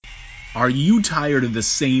Are you tired of the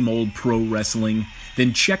same old pro wrestling?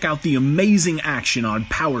 Then check out the amazing action on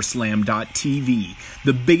Powerslam.tv,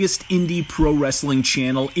 the biggest indie pro wrestling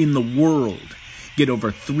channel in the world. Get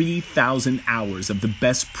over 3,000 hours of the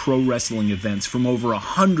best pro wrestling events from over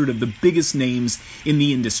 100 of the biggest names in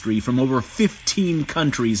the industry from over 15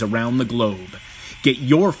 countries around the globe. Get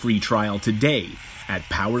your free trial today at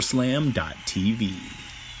Powerslam.tv.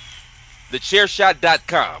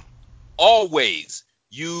 TheChairShot.com. Always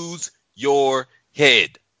use your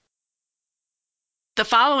head. The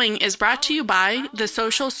following is brought to you by the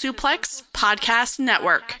Social Suplex Podcast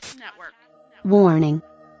Network. Warning.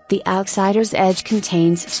 The Outsider's Edge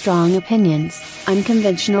contains strong opinions,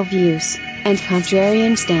 unconventional views, and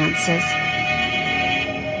contrarian stances.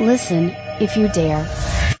 Listen, if you dare.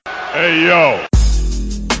 Hey, yo!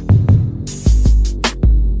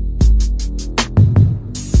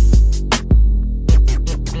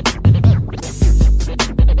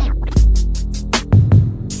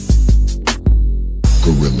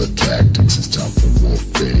 Guerrilla tactics, it's time for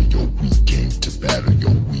warfare. Yo, we came to battle, yo,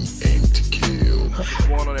 we aim to kill. What's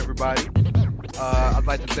going on, everybody? I'd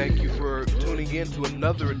like to thank you for tuning in to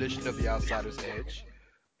another edition of The Outsider's Edge.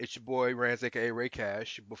 It's your boy, Rance, aka Ray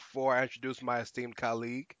Cash. Before I introduce my esteemed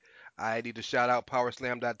colleague, I need to shout out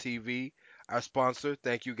Powerslam.tv, our sponsor.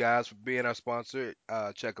 Thank you guys for being our sponsor.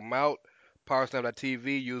 Check them out.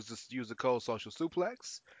 Powerslam.tv, use the code Social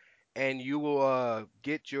Suplex, and you will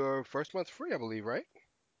get your first month free, I believe, right?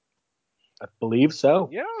 I believe so.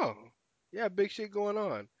 Yeah, big shit going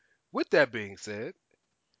on. With that being said,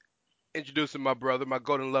 introducing my brother, my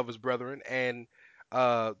golden lovers brethren, and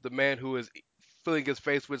the man who is filling his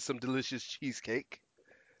face with some delicious cheesecake.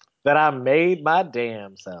 That I made my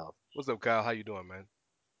damn self. What's up, Kyle? How you doing, man?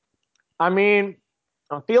 I mean,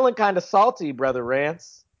 I'm feeling kind of salty, Brother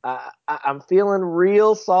Rance. I'm feeling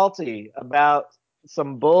real salty about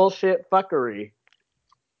some bullshit fuckery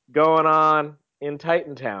going on in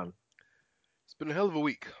Titantown. It's been a hell of a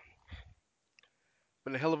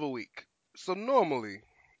week. So normally,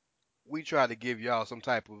 we try to give y'all some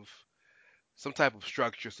type of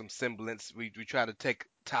structure, some semblance. We try to take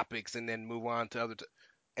topics and then move on to other.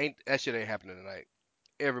 That shit ain't happening tonight.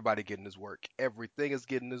 Everybody getting his work. Everything is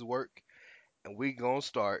getting his work, and we gonna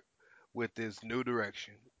start with this new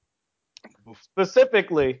direction.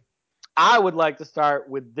 Specifically, I would like to start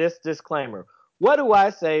with this disclaimer. What do I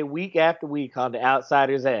say week after week on The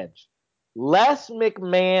Outsider's Edge? Les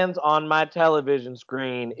McMahon's on my television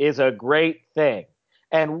screen is a great thing.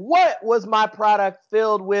 And what was my product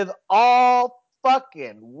filled with all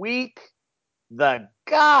fucking week? The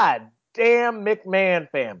goddamn McMahon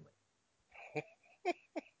family.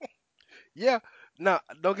 Yeah. Now,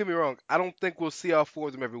 don't get me wrong. I don't think we'll see all four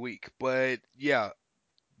of them every week. But, yeah,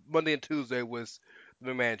 Monday and Tuesday was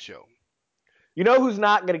the McMahon show. You know who's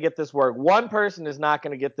not going to get this work? One person is not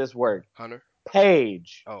going to get this work. Hunter?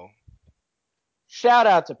 Paige. Oh. Shout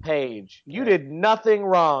out to Paige. You did nothing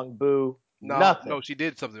wrong, boo. Nothing. No, she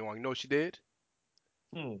did something wrong. You know what she did?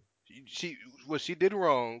 What she did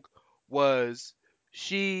wrong was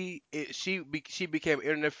she became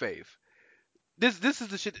internet fave. This is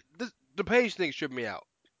the shit. The Page thing tripped me out.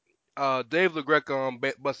 Dave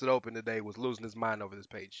LaGreca busted open today was losing his mind over this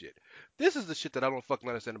Page shit. This is the shit that I don't fucking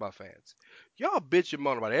understand about fans. Y'all bitch and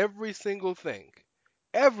moan about every single thing.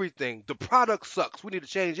 Everything. The product sucks. We need to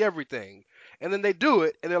change everything. And then they do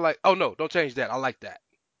it, and they're like, oh no, don't change that. I like that.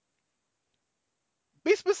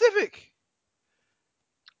 Be specific.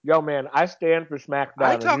 Yo, man, I stand for SmackDown.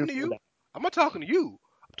 I ain't talking to you. I'm not talking to you.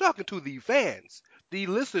 I'm talking to the fans, the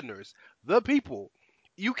listeners, the people.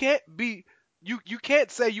 You can't be you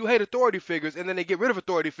can't say you hate authority figures and then they get rid of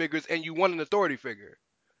authority figures and you want an authority figure.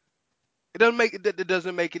 It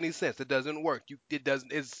doesn't make any sense. It doesn't work.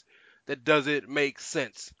 That doesn't make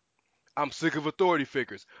sense. I'm sick of authority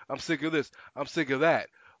figures. I'm sick of this. I'm sick of that.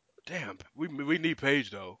 Damn, we need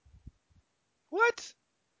Paige though. What?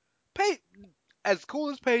 Paige, as cool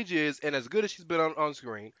as Paige is, and as good as she's been on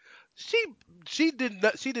screen, she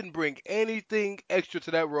didn't bring anything extra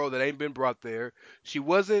to that role that ain't been brought there. She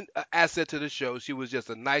wasn't an asset to the show. She was just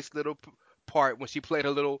a nice little part when she played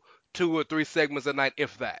her little 2 or 3 segments a night,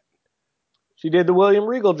 if that. She did the William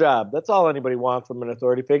Regal job. That's all anybody wants from an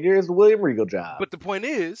authority figure is the William Regal job. But the point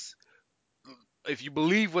is, if you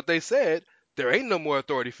believe what they said, there ain't no more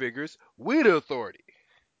authority figures. We the authority.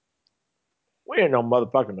 We ain't no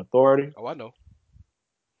motherfucking authority. Oh, I know.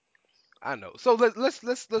 So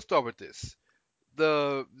let's start with this.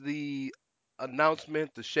 The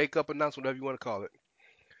announcement, the shake-up announcement, whatever you want to call it.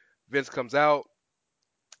 Vince comes out,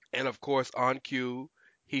 and of course, on cue,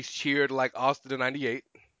 he's cheered like Austin in '98.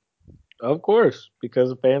 Of course, because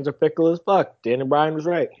the fans are fickle as fuck. Danny Bryan was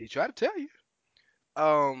right. He tried to tell you.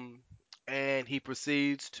 Um, and he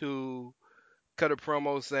proceeds to cut a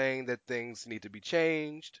promo saying that things need to be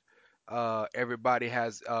changed. Everybody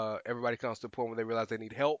comes to a point where they realize they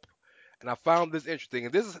need help. And I found this interesting,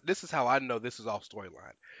 and this is how I know this is off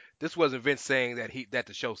storyline. This wasn't Vince saying that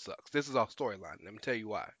the show sucks. This is off storyline. Let me tell you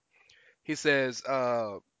why. He says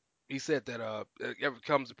he said that it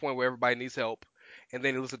comes to a point where everybody needs help, and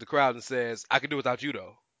then he looks at the crowd and says, "I can do without you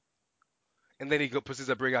though." And then proceeds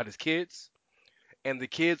to bring out his kids, and the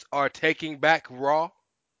kids are taking back Raw.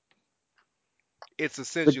 It's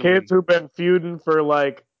The kids essentially who've been feuding for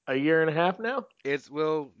like a year and a half now. it's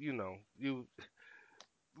well, you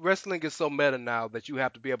wrestling is so meta now that you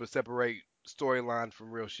have to be able to separate storyline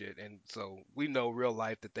from real shit, and so we know real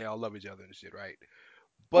life that they all love each other and shit, right?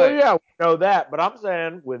 Well, But yeah, we know that, but I'm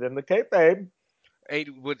saying within the kayfabe,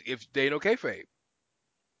 if they ain't no kayfabe,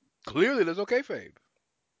 clearly there's no kayfabe,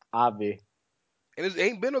 Avi. and it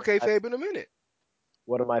ain't been no kayfabe in a minute.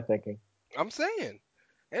 What am I thinking? I'm saying,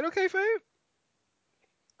 ain't no kayfabe.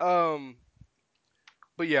 Um,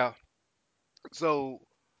 but yeah, so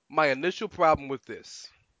my initial problem with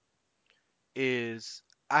this is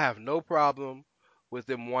I have no problem with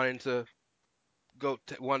them wanting to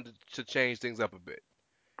wanting to change things up a bit.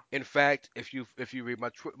 In fact, if you read my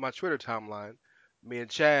Twitter timeline, me and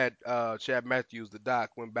Chad Matthews, the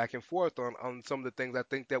doc, went back and forth on some of the things I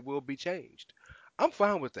think that will be changed. I'm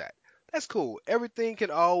fine with that. That's cool. Everything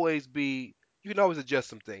can always be. You can always adjust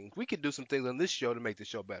some things. We can do some things on this show to make the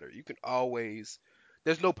show better. You can always.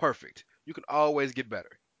 There's no perfect. You can always get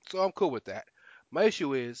better. So I'm cool with that. My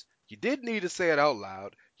issue is you did need to say it out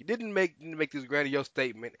loud. You didn't make this grandiose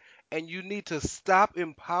statement, and you need to stop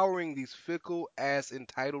empowering these fickle ass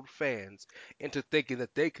entitled fans into thinking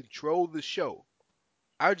that they control the show.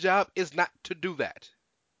 Our job is not to do that.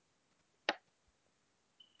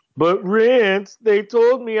 But Rance, they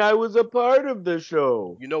told me I was a part of the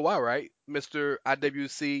show. You know why, right, Mr.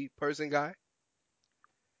 IWC person guy?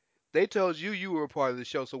 They told you were a part of the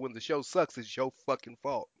show, so when the show sucks, it's your fucking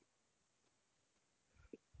fault.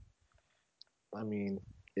 I mean,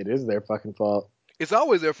 it is their fucking fault. It's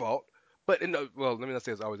always their fault, but well, let me not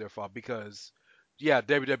say it's always their fault because, yeah,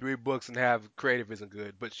 WWE books and have creative isn't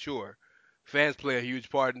good, but sure, fans play a huge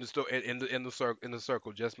part in the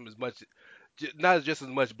circle just as much, not just as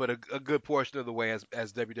much, but a good portion of the way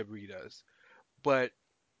as WWE does. But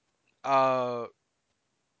uh,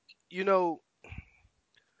 you know,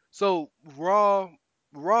 so Raw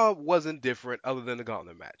wasn't different other than the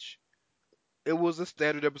Gauntlet match. It was a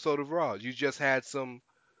standard episode of Raw. You just had some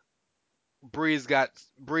Breeze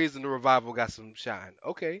and the Revival got some shine.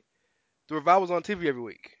 Okay, the Revival's on TV every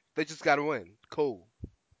week. They just got to win. Cool.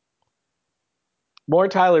 More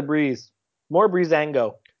Tyler Breeze. More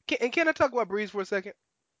Breezango. Can I talk about Breeze for a second?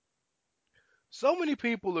 So many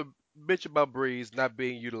people are bitch about Breeze not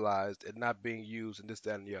being utilized and not being used and this,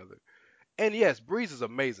 that, and the other. And yes, Breeze is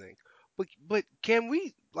amazing. But can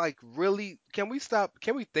we really can we stop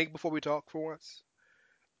can we think before we talk for once?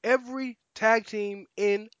 Every tag team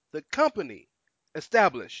in the company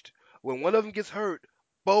established. When one of them gets hurt,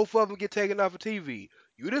 both of them get taken off of TV.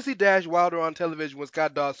 You didn't see Dash Wilder on television when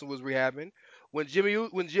Scott Dawson was rehabbing. When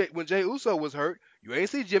Jay Uso was hurt, you ain't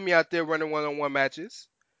see Jimmy out there running one-on-one matches.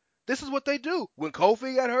 This is what they do. When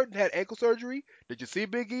Kofi got hurt and had ankle surgery, did you see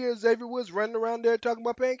Big E or Xavier Woods running around there talking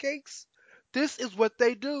about pancakes? This is what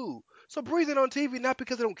they do. So Breeze ain't on TV not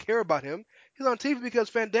because they don't care about him. He's on TV because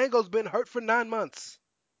Fandango's been hurt for 9 months.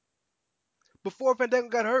 Before Fandango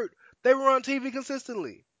got hurt, they were on TV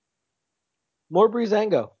consistently. More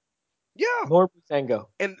Breezango. Yeah. More Breezango.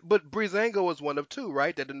 But Breezango was one of two,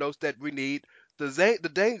 right? That denotes that we need the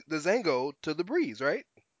Zango to the Breeze, right?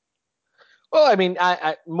 Well, I mean,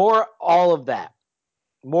 I more all of that.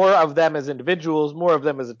 More of them as individuals, more of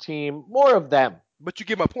them as a team, more of them. But you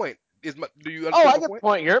get my point. Do you Oh, understand I my get the point?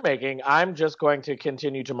 point you're making. I'm just going to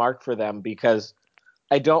continue to mark for them because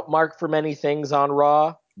I don't mark for many things on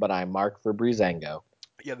Raw, but I mark for Breezango.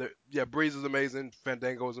 Yeah, Breeze is amazing.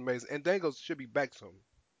 Fandango is amazing, and Dango should be back soon.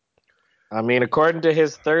 I mean, according to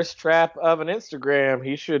his thirst trap of an Instagram,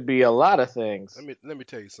 he should be a lot of things. Let me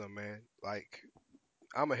tell you something, man. Like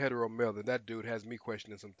I'm a hetero male, and that dude has me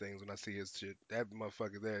questioning some things when I see his shit. That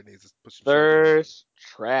motherfucker there needs to put some shirts on. Thirst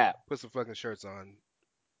trap. Put some fucking shirts on.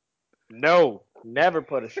 No, never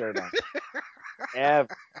put a shirt on. Ever.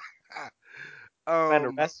 Spend the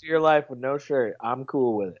um, rest of your life with no shirt. I'm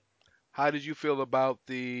cool with it. how did you feel about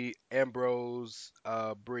the Ambrose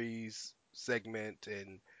Breeze segment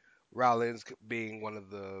and Rollins being one of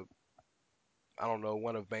the I don't know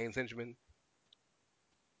one of Bane's henchmen?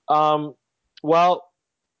 Um, well,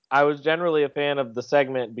 I was generally a fan of the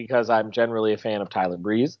segment because I'm generally a fan of Tyler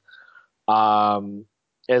Breeze. Um,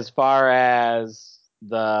 as far as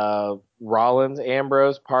the Rollins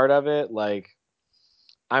Ambrose part of it, like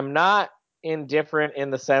I'm not indifferent in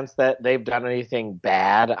the sense that they've done anything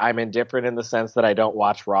bad. I'm indifferent in the sense that I don't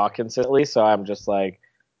watch Raw consistently, so I'm just like,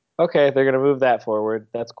 okay, they're gonna move that forward.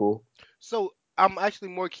 That's cool. So I'm actually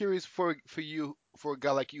more curious for you, for a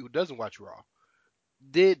guy like you who doesn't watch Raw.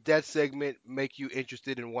 Did that segment make you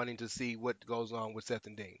interested in wanting to see what goes on with Seth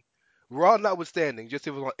and Dean? Raw notwithstanding, just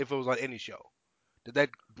if it was on any show, did that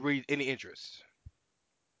breed any interest?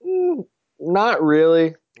 Not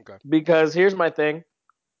really, Okay. because here's my thing: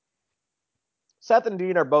 Seth and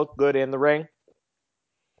Dean are both good in the ring,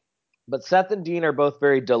 but Seth and Dean are both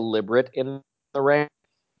very deliberate in the ring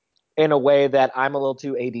in a way that I'm a little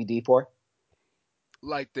too ADD for.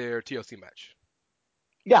 Like their TLC match.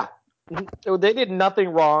 Yeah, they did nothing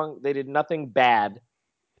wrong. They did nothing bad.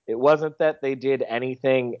 It wasn't that they did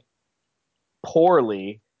anything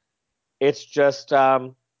poorly. It's just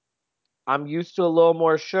I'm used to a little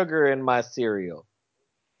more sugar in my cereal.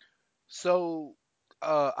 So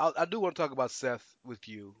I do want to talk about Seth with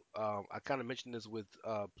you. I kind of mentioned this with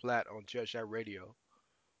Platt on Chair Shot Radio,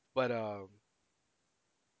 but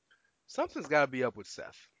something's got to be up with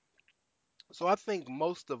Seth. So I think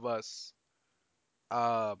most of us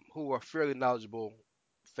who are fairly knowledgeable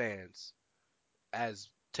fans, as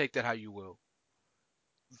take that how you will,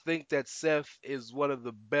 think that Seth is one of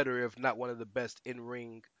the better, if not one of the best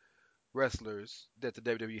in-ring wrestlers that the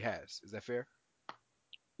WWE has. Is that fair?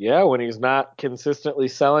 Yeah, when he's not consistently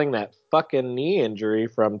selling that fucking knee injury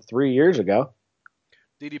from 3 years ago.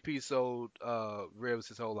 DDP sold ribs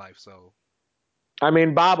his whole life, so I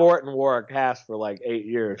mean, Bob Orton wore a cast for like 8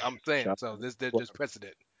 years. I'm saying Shut so. There's up. just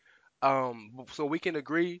precedent. So we can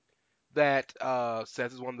agree that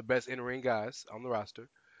Seth is one of the best in-ring guys on the roster.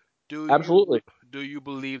 Do you Absolutely. do you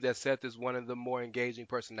believe that Seth is one of the more engaging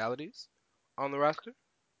personalities on the roster?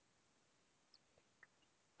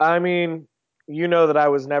 I mean, you know that I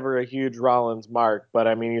was never a huge Rollins mark, but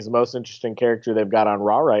I mean, he's the most interesting character they've got on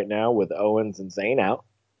Raw right now with Owens and Zayn out.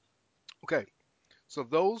 Okay, so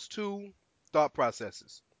those two thought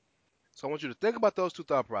processes. So I want you to think about those two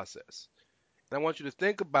thought processes, and I want you to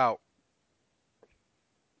think about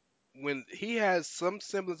when he has some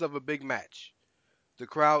semblance of a big match, the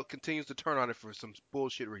crowd continues to turn on it for some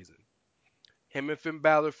bullshit reason. Him and Finn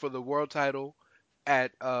Balor for the world title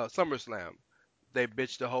at SummerSlam, they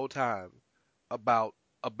bitched the whole time about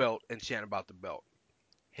a belt and chant about the belt.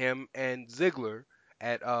 Him and Ziggler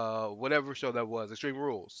at whatever show that was, Extreme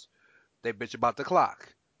Rules, they bitch about the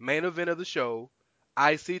clock. Main event of the show,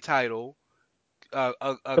 IC title, a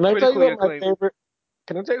Can I tell you critically what my acclaimed. favorite?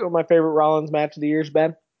 Can I tell you what my favorite Rollins match of the year's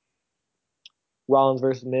been? Rollins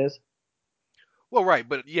versus Miz. Well, right,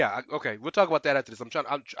 but yeah, okay, we'll talk about that after this. I'm trying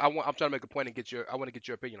to make a point and get your. I want to get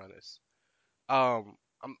your opinion on this. Um,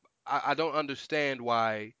 I don't understand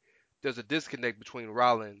why there's a disconnect between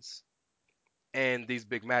Rollins and these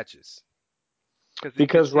big matches because he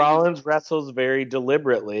Because continues. Rollins wrestles very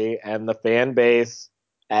deliberately, and the fan base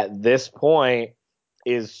at this point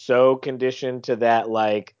is so conditioned to that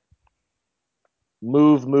like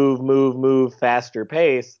move, move, move, move faster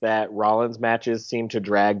pace that Rollins matches seem to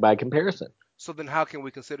drag by comparison. So then, how can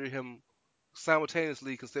we consider him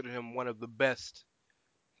simultaneously consider him one of the best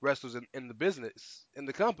wrestlers in the business in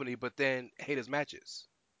the company, but then hate his matches?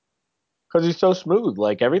 Because he's so smooth.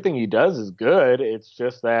 Like everything he does is good. It's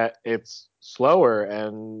just that it's slower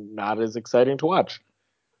and not as exciting to watch.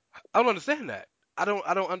 I don't understand that. I don't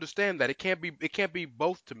understand that. It can't be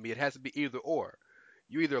both to me. It has to be either or.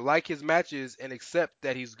 You either like his matches and accept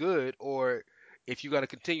that he's good, or if you're gonna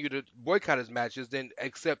continue to boycott his matches, then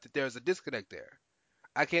accept that there's a disconnect there.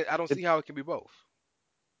 I don't It, see how it can be both.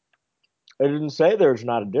 I didn't say there's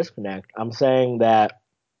not a disconnect. I'm saying that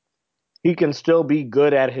he can still be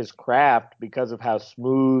good at his craft because of how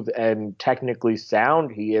smooth and technically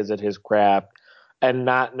sound he is at his craft and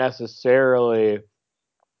not necessarily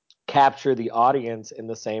capture the audience in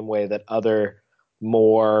the same way that other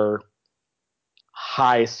more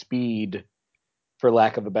high speed, for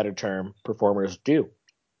lack of a better term, performers do.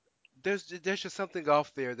 There's just something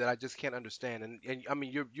off there that I just can't understand. And I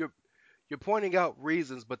mean you're pointing out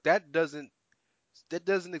reasons, but that doesn't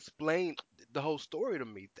explain the whole story to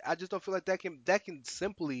me. I just don't feel like that can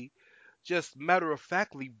simply just matter of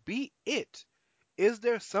factly be it. Is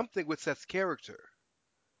there something with Seth's character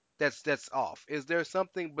that's off? Is there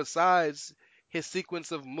something besides his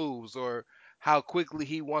sequence of moves or how quickly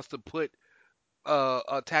he wants to put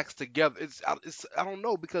attacks together? It's I don't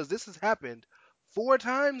know because this has happened 4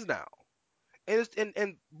 times now,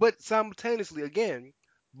 and but simultaneously again,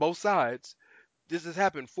 both sides. This has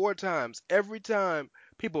happened 4 times. Every time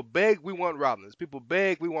people beg, we want Rollins. People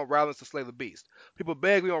beg, we want Rollins to slay the beast. People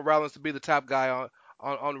beg, we want Rollins to be the top guy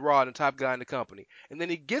on Raw and the top guy in the company. And then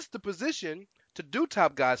he gets the position to do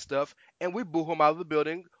top guy stuff, and we boo him out of the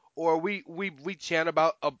building, or we chant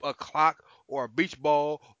about a clock or a beach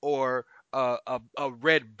ball or a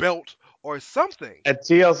red belt or something. At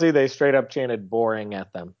TLC, they straight up chanted boring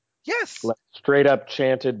at them. Yes. Like, straight up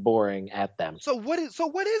chanted boring at them. So what is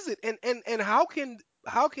it? And how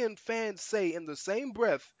can fans say in the same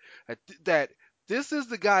breath that this is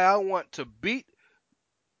the guy I want to beat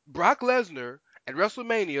Brock Lesnar at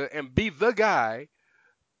WrestleMania and be the guy,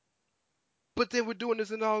 but then we're doing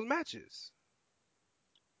this in all the matches?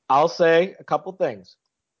 I'll say a couple things.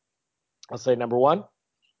 I'll say number one,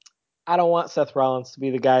 I don't want Seth Rollins to be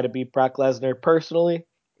the guy to beat Brock Lesnar personally,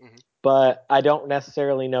 Hmm. but I don't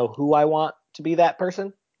necessarily know who I want to be that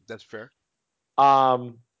person. That's fair.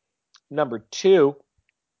 Number two,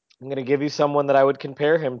 I'm going to give you someone that I would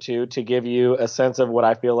compare him to give you a sense of what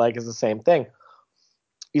I feel like is the same thing.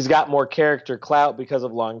 He's got more character clout because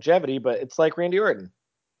of longevity, but it's like Randy Orton.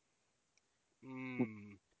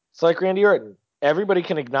 Mm, It's like Randy Orton. Everybody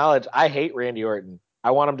can acknowledge, I hate Randy Orton.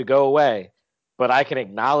 I want him to go away. But I can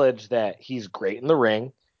acknowledge that he's great in the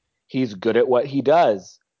ring. He's good at what he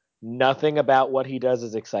does. Nothing about what he does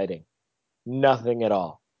is exciting. Nothing at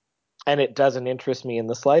all. And it doesn't interest me in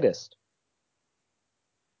the slightest.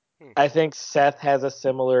 hmm. I think Seth has a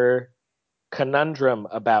similar conundrum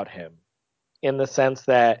about him in the sense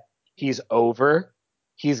that he's over,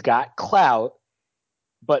 he's got clout,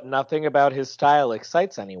 but nothing about his style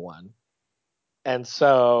excites anyone. And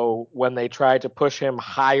so when they try to push him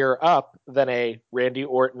higher up than a Randy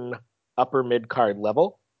Orton upper mid card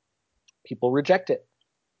level, people reject it.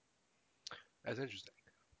 That's interesting.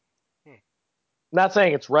 Not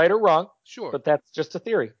saying it's right or wrong, Sure. but that's just a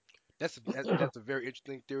theory. That's a very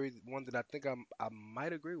interesting theory. One that I think I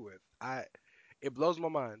might agree with. It blows my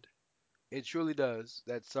mind. It truly does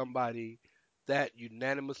that somebody that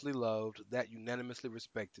unanimously loved, that unanimously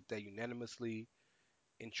respected, that unanimously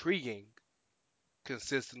intriguing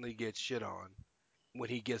consistently gets shit on when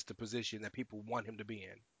he gets the position that people want him to be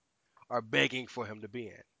in, are begging for him to be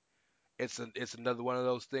in. It's another one of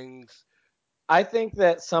those things. I think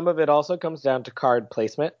that some of it also comes down to card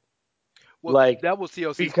placement. Well, Like, that was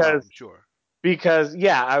TLC's because problem, sure.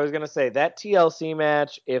 yeah, I was gonna say that TLC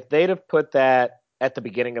match, if they'd have put that at the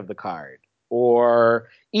beginning of the card, or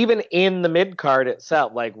even in the mid card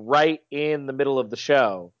itself, like right in the middle of the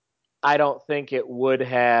show, I don't think it would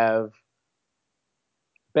have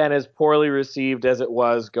been as poorly received as it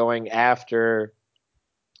was going after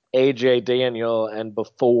AJ Daniel and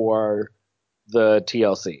before the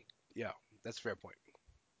TLC. Yeah, that's a fair point.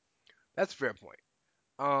 That's a fair point.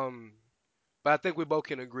 Um, but I think we both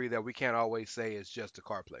can agree that we can't always say it's just a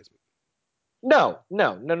car placement. No.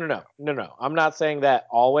 I'm not saying that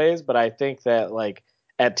always, but I think that like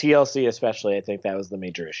at TLC especially, I think that was the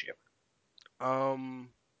major issue. Um,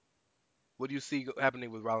 what do you see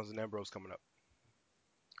happening with Rollins and Ambrose coming up?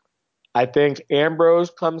 I think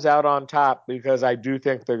Ambrose comes out on top because I do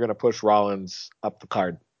think they're going to push Rollins up the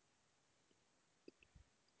card.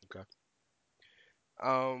 Okay.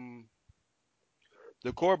 Um,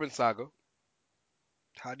 the Corbin saga.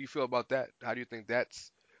 How do you feel about that? How do you think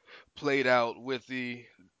that's played out with?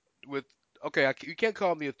 Okay, you can't call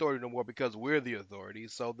them the authority no more because we're the authority.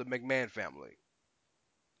 So the McMahon family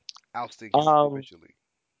ousting him Um, officially.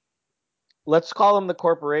 let's call them the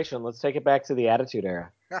corporation. Let's take it back to the Attitude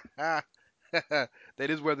Era. That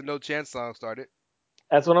is where the No Chance song started.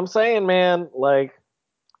 That's what I'm saying, man. Like,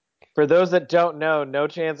 for those that don't know, No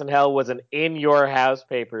Chance in Hell was an in your house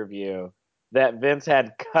pay-per-view that Vince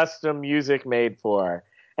had custom music made for.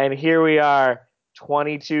 And here we are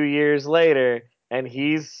 22 years later and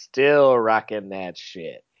he's still rocking that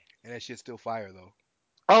shit. And that shit's still fire though.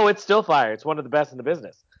 Oh, it's still fire. It's one of the best in the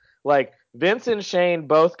business. Like, Vince and Shane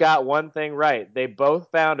both got one thing right. They both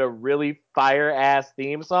found a really fire ass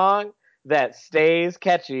theme song that stays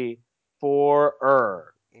catchy for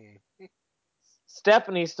Mm.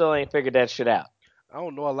 Stephanie still ain't figured that shit out. I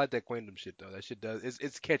don't know. I like that Queendom shit though. That shit does.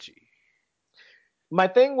 It's catchy. My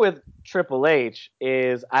thing with Triple H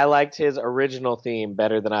is I liked his original theme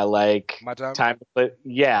better than I like My time. Time to Play.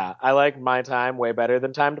 Yeah, I like My Time way better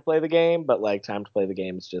than Time to Play the Game, but like Time to Play the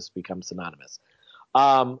Game has just become synonymous.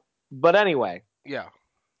 Um, but anyway, Yeah.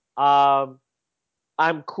 um,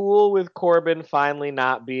 I'm cool with Corbin finally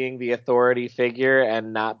not being the authority figure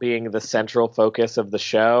and not being the central focus of the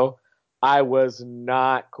show. I was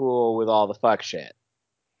not cool with all the fuck shit.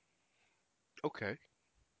 Okay.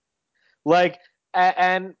 Like,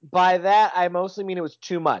 And by that, I mostly mean it was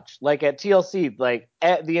too much. Like at TLC, like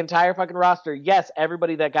the entire fucking roster, yes,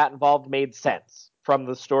 everybody that got involved made sense from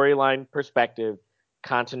the storyline perspective,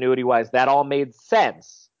 continuity wise, that all made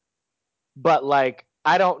sense. But like,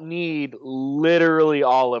 I don't need literally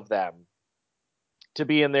all of them to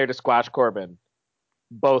be in there to squash Corbin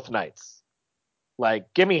both nights.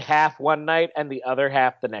 Like, give me half one night and the other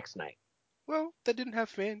half the next night. Well, they didn't have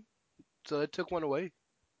Finn, so it took one away.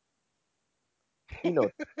 You know,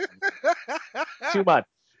 too much.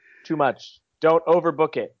 Too much. Don't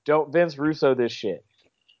overbook it. Don't Vince Russo this shit.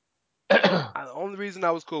 The only reason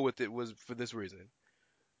I was cool with it was for this reason.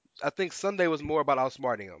 I think Sunday was more about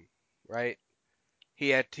outsmarting him, right? He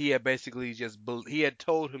had basically he had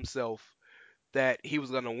told himself that he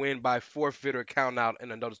was gonna win by forfeit or count out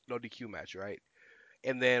in a no DQ match, right?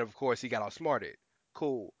 And then of course he got outsmarted.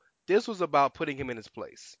 Cool. This was about putting him in his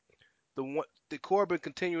place. The Corbin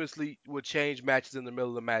continuously would change matches in the middle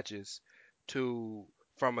of the matches to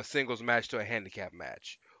from a singles match to a handicap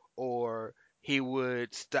match, or he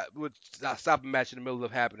would stop a match in the middle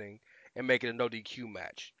of happening and make it a no DQ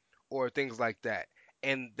match, or things like that.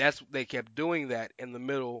 And they kept doing that in the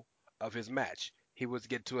middle of his match. He would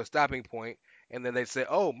get to a stopping point, and then they'd say,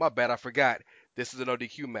 "Oh, my bad, I forgot. This is a no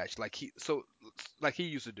DQ match," like he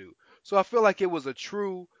used to do. So I feel like it was a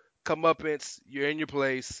true comeuppance. You're in your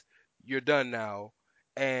place, you're done now.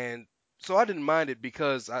 And so I didn't mind it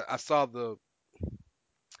because I saw the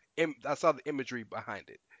imagery behind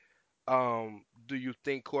it. Do you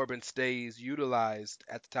think Corbin stays utilized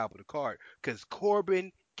at the top of the card? Because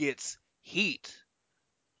Corbin gets heat.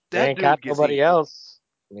 They That ain't got dude gets nobody heat. else.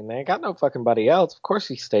 I mean, they ain't got no fucking buddy else. Of course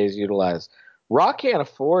he stays utilized. Raw can't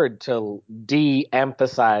afford to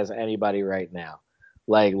de-emphasize anybody right now.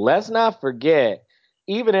 Like, let's not forget,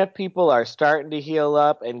 even if people are starting to heal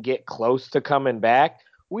up and get close to coming back,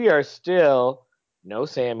 we are still no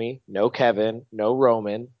Sammy, no Kevin, no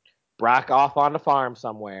Roman, Brock off on the farm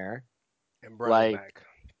somewhere. And Braun ain't Like, back.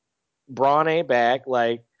 Braun ain't back.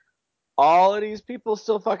 Like, all of these people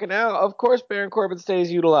still fucking out. Of course, Baron Corbin stays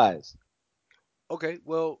utilized. Okay,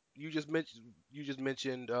 well, you just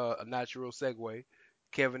mentioned a natural segue,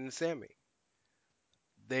 Kevin and Sammy.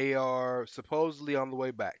 They are supposedly on the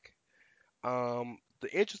way back. The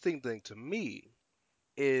interesting thing to me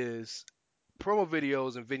is promo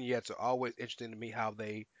videos and vignettes are always interesting to me how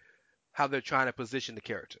they're trying to position the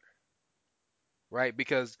character, right?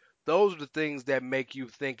 Because those are the things that make you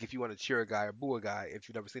think if you want to cheer a guy or boo a guy if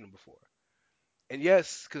you've never seen him before. And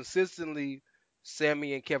yes, consistently,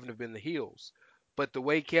 Sammy and Kevin have been the heels, but the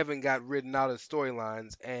way Kevin got written out of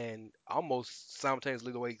storylines and almost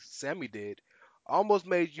simultaneously the way Sammy did, almost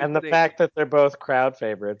made you And the think, fact that they're both crowd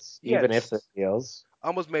favorites, even if they're yes, heels.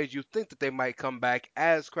 almost made you think that they might come back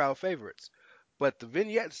as crowd favorites. But the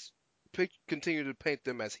vignettes continue to paint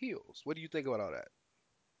them as heels. What do you think about all that?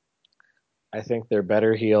 I think they're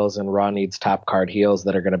better heels, and Raw needs top card heels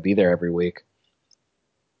that are going to be there every week.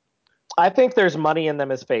 I think there's money in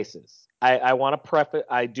them as faces. I want to preface.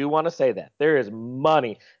 I do want to say that there is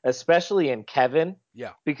money, especially in Kevin,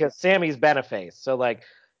 Yeah. because Sammy's been a face. So like,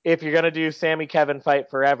 if you're gonna do Sammy Kevin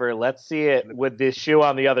fight forever, let's see it Flip it. with this shoe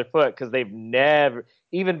on the other foot because they've never,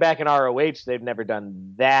 even back in ROH, they've never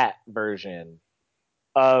done that version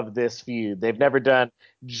of this feud. They've never done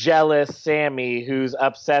jealous Sammy who's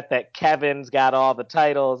upset that Kevin's got all the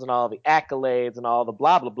titles and all the accolades and all the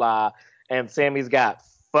blah blah blah, and Sammy's got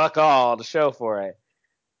fuck all to show for it.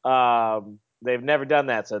 They've never done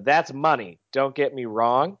that, so that's money. Don't get me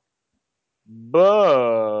wrong,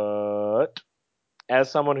 but as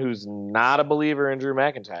someone who's not a believer in Drew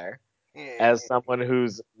McIntyre, as someone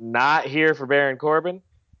who's not here for Baron Corbin,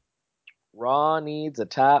 Raw needs a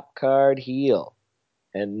top card heel.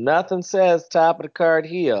 And nothing says top of the card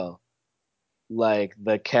heel like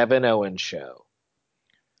the Kevin Owens show.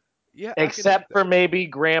 Yeah, I can see Except that. for maybe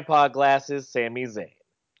Grandpa Glasses Sami Zayn.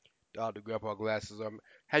 Oh, the grandpa glasses are.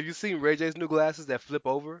 Have you seen Ray J's new glasses that flip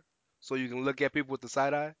over so you can look at people with the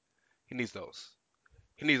side eye? He needs those.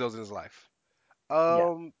 He needs those in his life.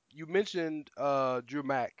 Yeah. You mentioned Drew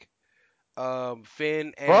Mack,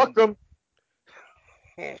 Finn Fuck and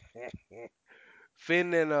them.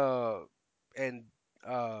 Finn and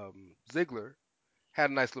Ziggler had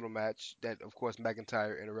a nice little match that, of course,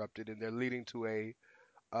 McIntyre interrupted, and they're leading to a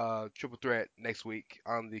triple threat next week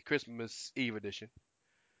on the Christmas Eve edition.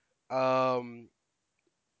 Um,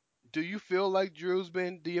 do you feel like Drew's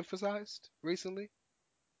been de-emphasized recently?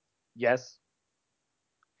 Yes.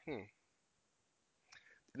 Hmm.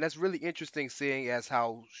 And that's really interesting, seeing as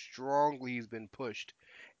how strongly he's been pushed,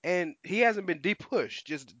 and he hasn't been de-pushed,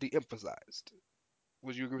 just de-emphasized.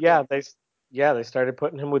 Would you agree with that? Yeah, they started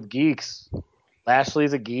putting him with geeks.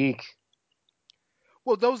 Lashley's a geek.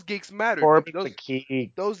 Well, those geeks mattered. Corbin's a Those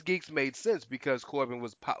geek. those geeks made sense because Corbin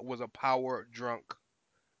was a power drunk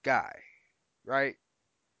guy, right?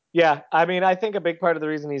 Yeah, I mean, I think a big part of the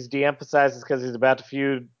reason he's de-emphasized is because he's about to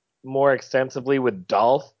feud more extensively with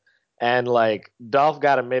Dolph, and like Dolph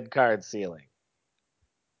got a mid-card ceiling.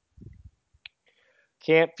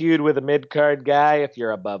 Can't feud with a mid-card guy if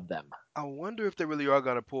you're above them. I wonder if they really are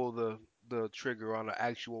gonna pull the trigger on an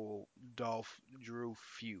actual Dolph Drew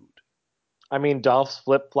feud. I mean, Dolph's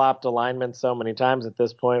flip-flopped alignment so many times at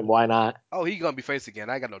this point. Why not? Oh, he's gonna be face again.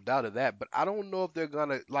 I got no doubt of that. But I don't know if they're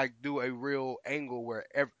gonna like do a real angle where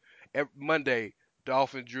every Monday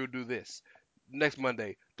Dolph and Drew do this. Next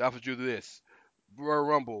Monday Dolph and Drew do this. Royal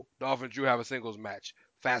Rumble Dolph and Drew have a singles match.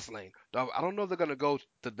 Fastlane. I don't know if they're gonna go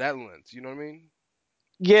to that length. You know what I mean?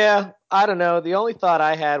 Yeah, I don't know. The only thought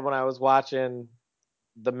I had when I was watching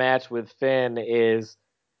the match with Finn is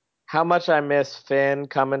how much I miss Finn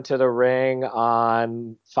coming to the ring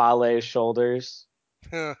on Fale's shoulders.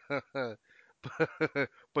 But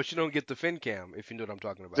you don't get the fin cam if you know what I'm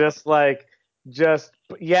talking about. Just like,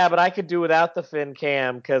 yeah, but I could do without the Finn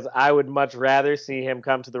cam because I would much rather see him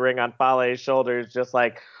come to the ring on Fale's shoulders, just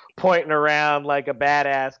like pointing around like a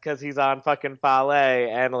badass because he's on fucking Fale.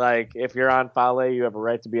 And like, if you're on Fale, you have a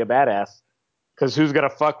right to be a badass. Because who's gonna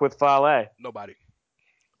fuck with Fale? Nobody.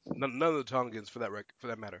 None of the Tongans for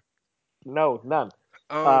that matter. No, none.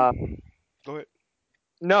 Um, go ahead.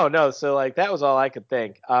 No. So like, that was all I could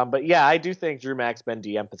think. But yeah, I do think Drew Mac's been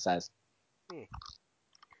de-emphasized.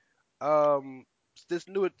 This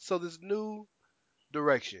new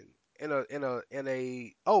direction in a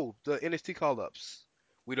the NXT call ups.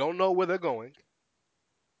 We don't know where they're going.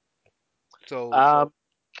 So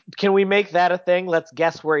Can we make that a thing? Let's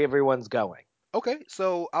guess where everyone's going. okay,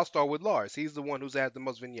 so I'll start with Lars. He's the one who's had the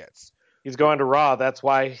most vignettes. He's going to Raw. That's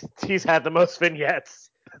why he's had the most vignettes.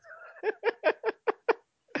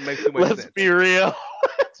 Makes too much Let's sense. be real.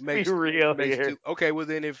 Makes be real makes here. too. Okay, well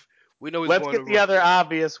then if we know he's Let's going get to the other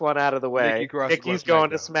obvious one out of the way. Nikki Cross is Nikki's going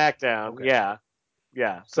going to to SmackDown. Okay.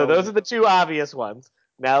 Yeah. So those are the two obvious ones.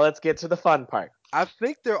 Now let's get to the fun part. I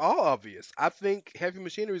think they're all obvious. I think Heavy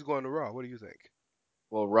Machinery is going to Raw. What do you think?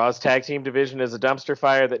 Well, Raw's tag team division is a dumpster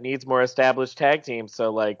fire that needs more established tag teams.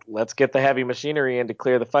 So like, let's get the Heavy Machinery in to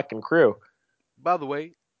clear the fucking crew. By the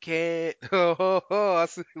way, can't. I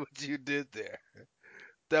see what you did there.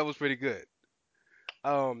 That was pretty good.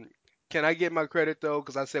 Can I get my credit though?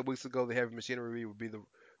 Because I said weeks ago the Heavy Machinery would be the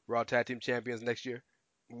Raw Tag Team Champions next year.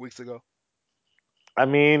 Weeks ago. I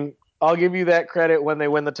mean, I'll give you that credit when they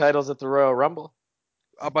win the titles at the Royal Rumble.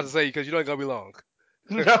 I'm about to say because you know it's gonna be long.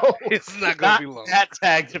 No, It's not gonna be long. That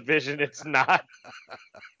tag division, it's not.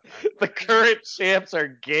 The current champs are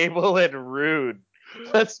Gable and Rude.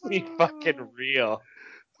 Let's be fucking real.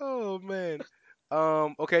 Oh man.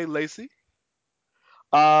 Okay, Lacey.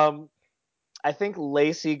 I think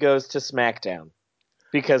Lacey goes to SmackDown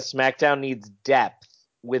because SmackDown needs depth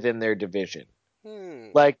within their division.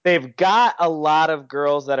 Like, they've got a lot of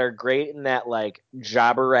girls that are great in that like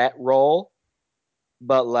jobberette role,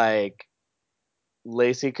 but like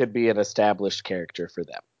Lacey could be an established character for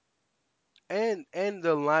them. And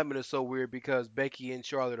the alignment is so weird because Becky and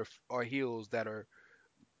Charlotte are heels that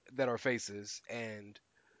are faces, and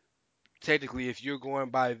technically, if you're going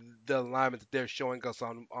by the alignment that they're showing us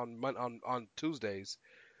on Tuesdays,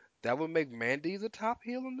 that would make Mandy the top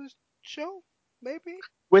heel on this show, maybe.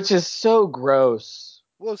 Which is so gross.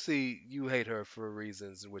 We'll see. You hate her for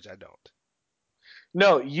reasons in which I don't.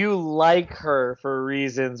 No, you like her for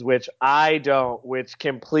reasons which I don't, which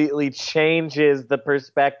completely changes the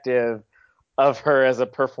perspective of her as a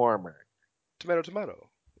performer. Tomato, tomato,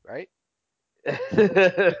 right?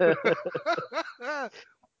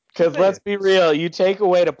 Because let's be real, you take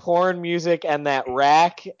away the porn music and that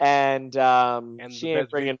rack, and she ain't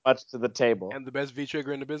bringing much to the table. And the best V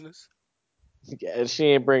trigger in the business. Yeah, she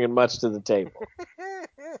ain't bringing much to the table.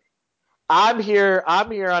 I'm here on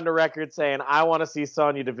the record saying I want to see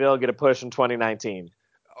Sonya Deville get a push in 2019.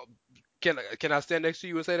 Can I stand next to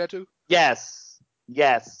you and say that too? Yes.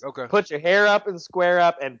 Okay. Put your hair up and square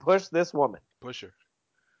up and push this woman. Push her.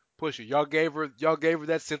 Y'all gave her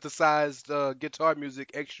that synthesized guitar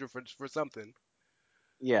music extra for something.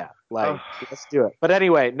 Yeah, let's do it. But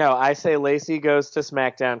anyway, no, I say Lacey goes to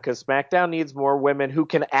SmackDown because SmackDown needs more women who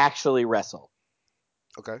can actually wrestle.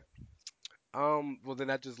 Okay. Well then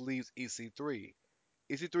that just leaves EC3.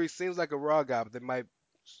 EC3 seems like a Raw guy, but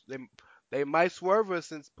they might swerve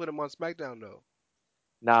us and put him on SmackDown though.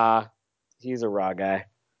 Nah, he's a Raw guy.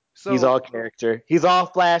 So he's all character. He's all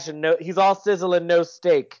flash and he's all sizzle and no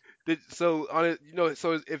steak. So on it,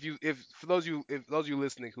 so if for those of you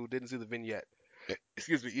listening who didn't see the vignette,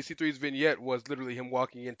 Excuse me. EC3's vignette was literally him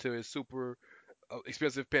walking into his super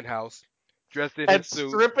expensive penthouse, dressed in And his suit,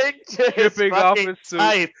 stripping to his stripping off fucking his suit,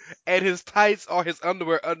 tights. and his tights are his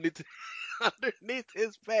underwear underneath underneath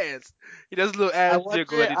his pants. He does a little I ass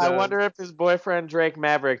jiggle wonder. that he I does. wonder if his boyfriend Drake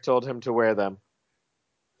Maverick told him to wear them.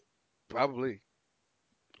 Probably,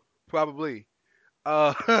 probably.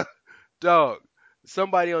 Uh, dog.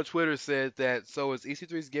 Somebody on Twitter said that. So is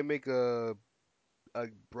EC3's gimmick a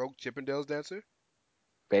broke Chippendales dancer?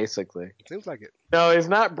 Basically. Seems like it. No, he's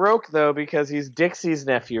not broke though because he's Dixie's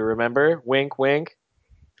nephew. Remember? Wink, wink.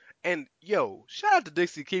 And yo, shout out to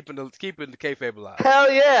Dixie keeping the kayfabe alive.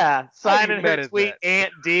 Hell yeah! I ain't Signing her mad at sweet that.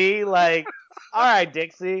 Aunt D. Like, all right,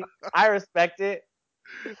 Dixie, I respect it.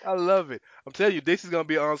 I love it. I'm telling you, Dixie's gonna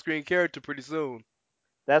be an on-screen character pretty soon.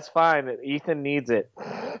 That's fine. Ethan needs it.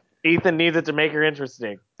 Ethan needs it to make her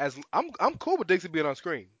interesting. As I'm cool with Dixie being on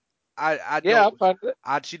screen. I Yeah, don't I'm fine with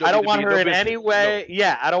it. she I don't need don't to be want in her no in any business. No. way.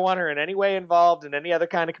 Yeah, I don't want her in any way involved in any other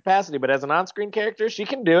kind of capacity. But as an on-screen character, she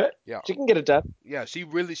can do it. Yeah. She can get it done. Yeah, she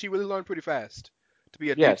really learned pretty fast to be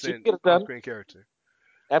a Yeah, she can decent get it done. on-screen character.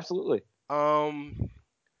 Absolutely. Um,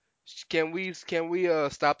 can we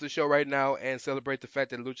stop the show right now and celebrate the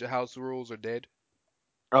fact that Lucha House rules are dead?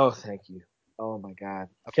 Oh, thank you. Oh my God.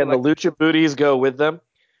 I feel Can the like Lucha Booties go with them?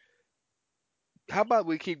 how about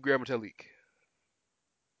we keep Graham Metalik?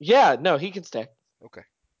 Yeah, no, he can stay. Okay,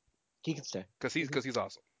 He can stay. because he's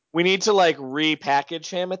awesome. We need to like repackage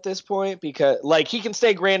him at this point because like he can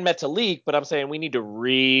stay Grand Metalik, but I'm saying we need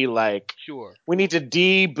to Sure. we need to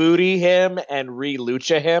de-booty him and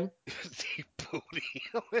re-lucha him. Deep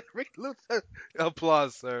booty. Rick Luther.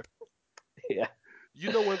 Applause, sir. Yeah.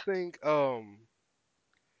 You know one thing.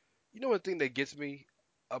 You know one thing that gets me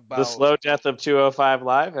The about slow death of 205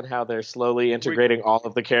 Live and how they're slowly Rick. integrating all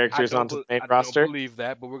of the characters onto the main I don't roster. believe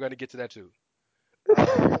that, but we're gonna get to that too.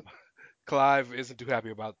 Um, Clive isn't too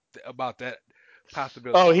happy about that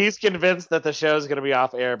possibility. Oh, he's convinced that the show is going to be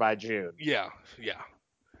off air by June. Yeah, yeah.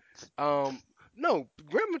 Um, no,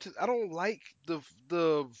 I don't like the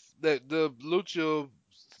lucha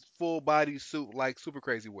full body suit like Super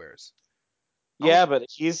Crazy wears. I don't, Yeah, but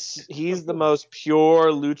he's the most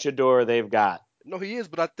pure luchador they've got. no, he is,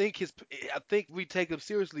 but I think we take him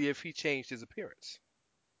seriously if he changed his appearance.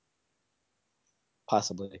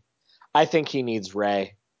 Possibly. I think he needs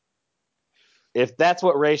Ray. If that's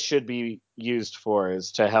what Ray should be used for,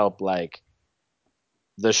 is to help like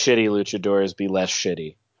the shitty luchadors be less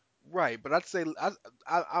shitty. Right, but I'd say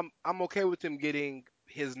I'm okay with him getting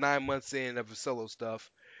his 9 months in of his solo stuff.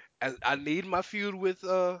 I need my feud with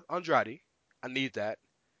Andrade. I need that,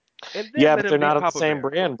 and then Yeah, let but him they're be not on the Papa same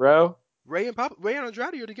Bear. brand, bro. Ray and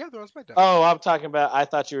Andrade are together on SmackDown. Oh, I'm talking about. I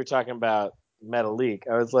thought you were talking about Metalik.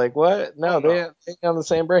 I was like, what? Oh No, they no. ain't on the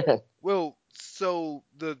same brand. Well, so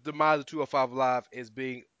the demise of 205 Live is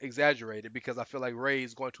being exaggerated because I feel like Ray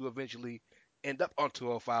is going to eventually end up on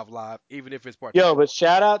 205 Live, even if it's part time. Yo, but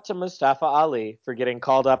shout out to Mustafa Ali for getting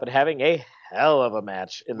called up and having a hell of a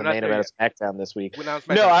match in We're the not main there event yet. of SmackDown this week. We're not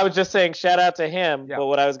on No, SmackDown I yet. was just saying shout out to him. Yeah. But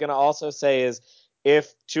what I was gonna also say is,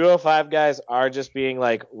 if 205 guys are just being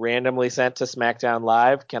like randomly sent to SmackDown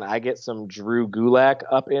Live, can I get some Drew Gulak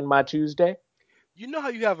up in my Tuesday? You know how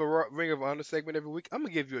you have a Ring of Honor segment every week? I'm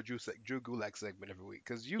gonna give you a Drew Gulak segment every week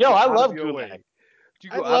because you Yo, go I out of love your Gulak. way. You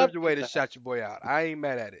I go out of love your way to Gulak. shout your boy out. I ain't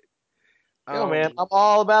mad at it. Yo, man, Um, I'm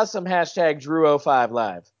all about some hashtag Drew05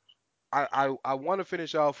 Live. I want to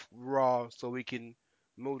finish off Raw so we can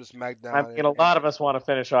move to I SmackDown mean, a and lot of us want to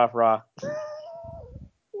finish off Raw.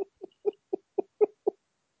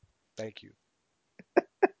 thank you,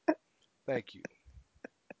 thank you,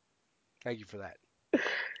 thank you for that.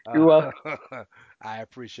 You're welcome. I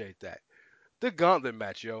appreciate that. The Gauntlet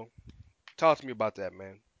match, yo. Talk to me about that,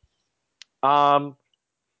 man. Um,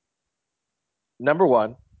 Number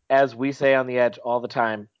one, as we say on the Edge all the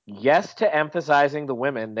time, yes to emphasizing the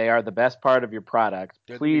women. They are the best part of your product.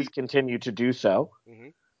 They're the Please meat. continue to do so.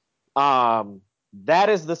 Hmm. Um, that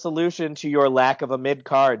is the solution to your lack of a mid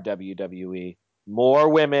card, WWE. More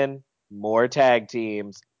women, more tag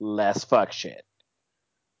teams, less fuck shit.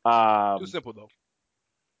 Too Um, simple though.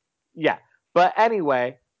 yeah. But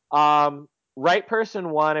anyway, right person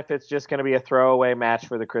won if it's just going to be a throwaway match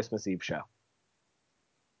for the Christmas Eve show.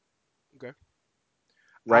 Okay.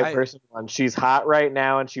 Right I person won. She's hot right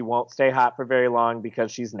now, and she won't stay hot for very long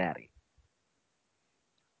because she's natty.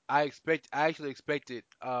 I actually expected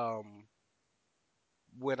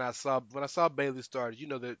when I saw Bailey started, you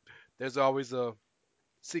know that there's always a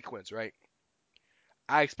sequence, right?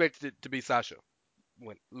 I expected it to be Sasha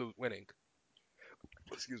winning.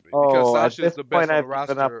 Excuse me, because Oh, at Sasha is this the best point, on the I've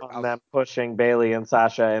given up roster. on them pushing Bailey and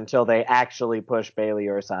Sasha until they actually push Bailey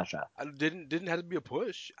or Sasha. I didn't have to be a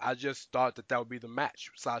push. I just thought that would be the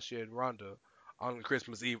match, Sasha and Ronda, on the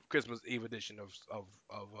Christmas Eve edition of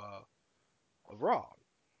Raw,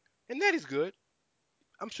 and that is good.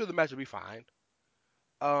 I'm sure the match will be fine.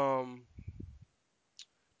 Um,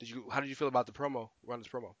 how did you feel about the promo, Ronda's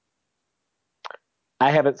promo?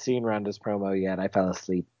 I haven't seen Ronda's promo yet. I fell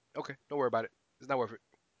asleep. Okay, don't worry about it. It's not worth it.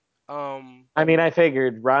 I mean, I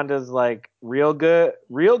figured Ronda's like real good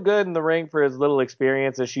in the ring for as little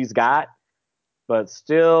experience as she's got, but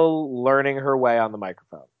still learning her way on the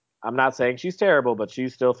microphone. I'm not saying she's terrible, but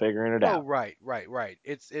she's still figuring it No, out. right.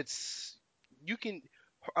 It's you can.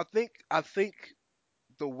 I think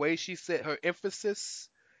the way she said her emphasis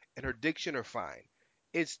and her diction are fine.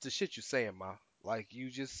 It's the shit you're saying, ma. Like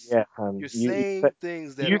Yeah, you're you saying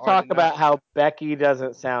things that you are talk not. about how Becky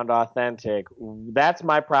doesn't sound authentic. That's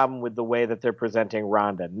my problem with the way that they're presenting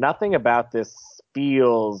Ronda. Nothing about this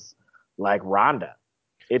feels like Ronda.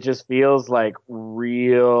 It just feels like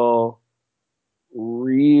real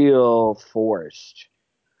forced.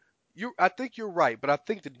 I think you're right, but I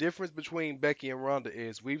think the difference between Becky and Ronda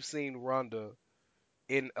is we've seen Ronda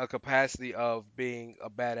in a capacity of being a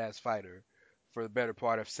badass fighter for the better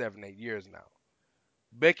part of 7, 8 years now.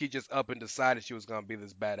 Becky just up and decided she was gonna be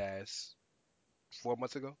this badass 4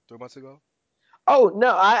 months ago, 3 months ago. Oh no,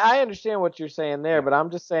 I understand what you're saying there, Yeah, but I'm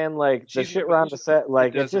just saying like the she's shit Ronda said, it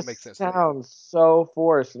like it doesn't make just sense to me. sounds so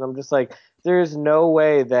forced, and I'm just like, there's no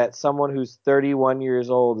way that someone who's 31 years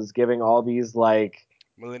old is giving all these like,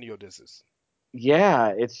 Millennial disses. yeah,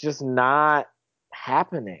 it's just not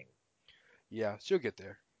happening. Yeah, she'll get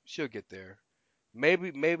there. She'll get there.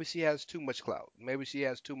 Maybe she has too much clout. Maybe she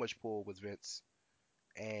has too much pull with Vince,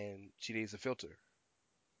 and she needs a filter.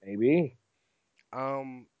 Maybe.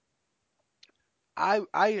 Um,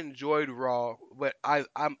 I enjoyed Raw, but I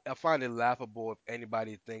find it laughable if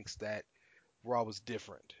anybody thinks that Raw was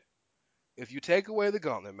different. If you take away the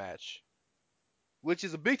gauntlet match, which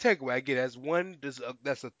is a big takeaway, I get it,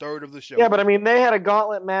 that's a third of the Yeah, show. but I mean, they had a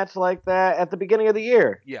gauntlet match like that at the beginning of the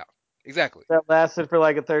year Yeah, exactly, that lasted for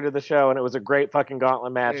like a third of the show, and it was a great fucking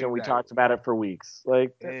gauntlet match, and we exactly, talked about it for weeks.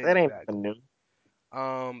 Like that ain't nothing exactly.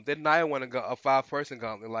 new. Then Nia won a 5-person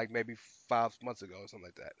gauntlet like maybe 5 months ago or something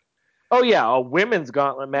like that. Oh yeah, a women's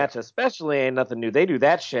gauntlet Yeah. match especially ain't nothing new. They do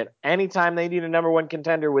that shit anytime they need a number one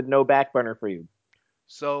contender with no backburner for you.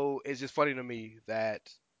 So it's just funny to me that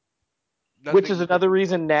Which is nothing. another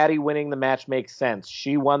reason Natty winning the match makes sense.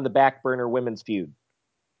 She won the backburner women's feud.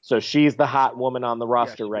 So she's the hot woman on the Yeah,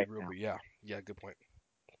 roster she beat right now. Ruby. Yeah, yeah. Good point.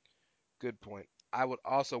 Good point. I would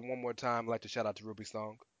also one more time like to shout out to Ruby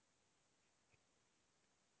Song.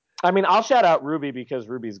 I mean, I'll shout out Ruby because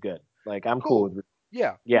Ruby's good. Like I'm cool with Cool. Ruby.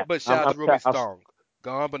 Yeah, Yeah, but shout out I'm to Ruby I'll, Song.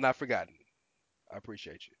 Gone but not forgotten. I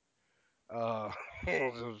appreciate you.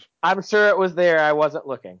 I'm sure it was there. I wasn't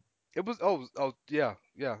looking. it was yeah.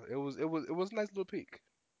 It was a nice little peek.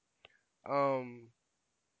 Um,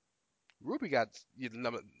 Ruby got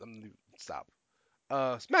stop.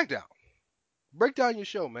 SmackDown. Break down your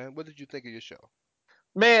show, man. What did you think of your show?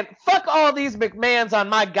 Man, fuck all these McMahons on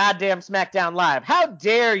my goddamn SmackDown Live. How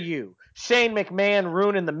dare you? Shane McMahon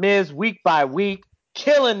ruining the Miz week by week,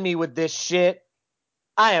 killing me with this shit.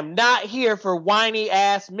 I am not here for whiny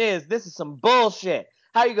ass Miz. This is some bullshit.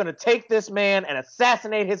 How are you gonna take this man and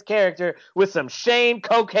assassinate his character with some Shane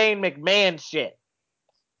Cocaine McMahon shit?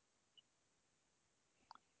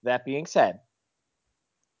 That being said,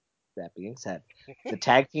 the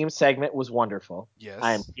tag team segment was wonderful.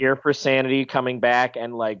 I am Yes. here for Sanity coming back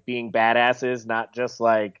and like being badasses, not just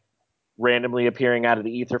like randomly appearing out of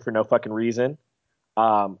the ether for no fucking reason.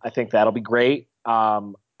 I think that'll be great.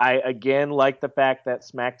 I again like the fact that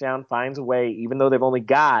SmackDown finds a way, even though they've only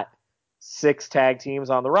got 6 tag teams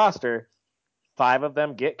on the roster, 5 of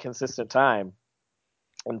them get consistent time,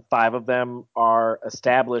 and 5 of them are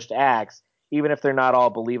established acts, even if they're not all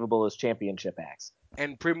believable as championship acts.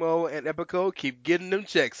 And Primo and Epico keep getting them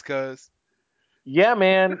checks, cuz Yeah,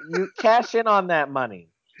 man, you cash in on that money.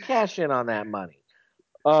 Cash in on that money.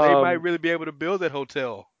 they might Um, really be able to build that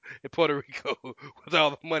hotel in Puerto Rico with all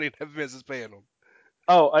the money that Vince is paying them.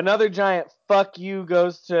 Oh, another giant fuck you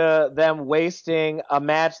goes to them wasting a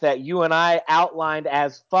match that you and I outlined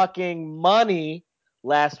as fucking money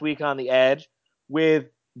last week on the Edge with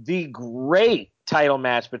the great title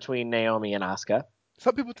match between Naomi and Asuka.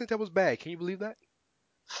 Some people think that was bad. Can you believe that?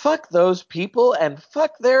 Fuck those people and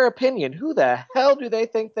fuck their opinion. Who the hell do they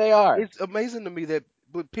think they are? It's amazing to me that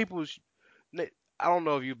but people. I don't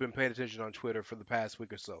know if you've been paying attention on Twitter for the past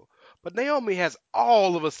week or so, but Naomi has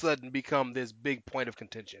all of a sudden become this big point of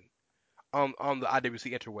contention. on the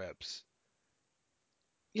IWC interwebs.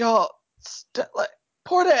 Y'all, like,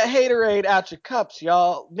 pour that haterade out your cups,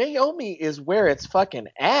 y'all. Naomi is where it's fucking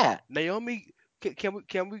at. Naomi, can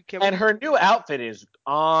we? And her new outfit is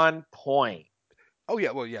on point. Oh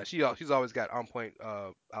yeah, well yeah, she's always got on point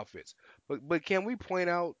outfits. But can we point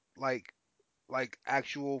out like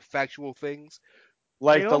actual factual things?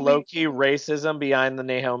 Like the Naomi, low-key racism behind the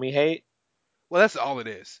Naomi hate. well that's all it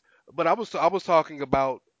is. But I was talking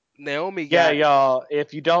about Naomi Yeah, got. y'all,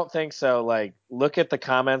 if you don't think so, like, look at the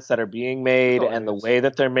comments that are being made That's all it and the is. way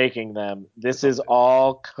that they're making them. This That's all is it is.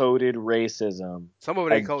 all coded racism Some of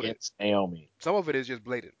it ain't coded. against Naomi. Some of it is just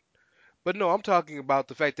blatant. But no, I'm talking about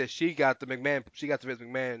the fact that she got the Vince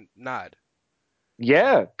McMahon nod.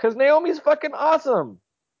 Yeah, because Naomi's fucking awesome.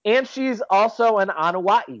 And she's also an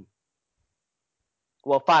Anawai.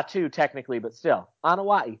 Well, Fatu technically, but still,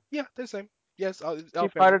 Anawai. Yeah, they're the same. Yes, all She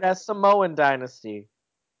part family. of that Samoan dynasty.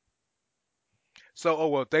 So, oh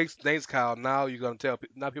well, thanks, Kyle. Now you're gonna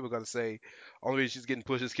now people are gonna say, only reason she's getting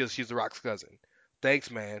pushed is because she's The Rock's cousin.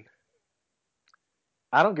 Thanks, man.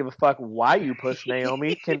 I don't give a fuck why you push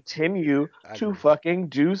Naomi. Continue I to agree. fucking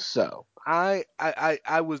do so. I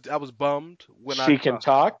was bummed when I She can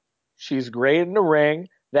saw. talk. She's great in the ring.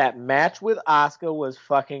 That match with Asuka was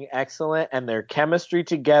fucking excellent, and their chemistry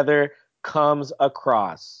together comes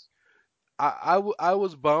across. I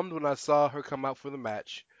was bummed when I saw her come out for the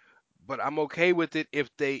match, but I'm okay with it if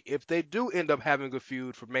they do end up having a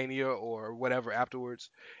feud for Mania or whatever afterwards.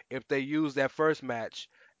 If they use that first match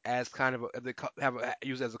as kind of if they have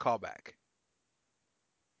use it as a callback.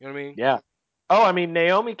 You know what I mean? Yeah. Oh, I mean,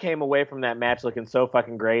 Naomi came away from that match looking so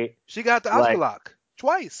fucking great. She got the Oscar Like, lock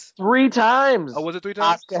twice. 3 Oh, times was it 3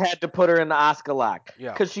 times? Asuka had to put her in the Asuka lock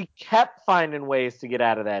Yeah. because she kept finding ways to get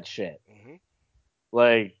out of that shit. Hmm.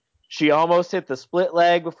 Like, she almost hit the split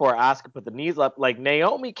leg before Asuka put the knees up. Like,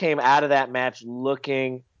 Naomi came out of that match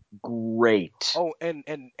looking great. Oh, and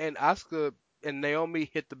Asuka and Naomi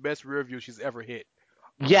hit the best rear view she's ever hit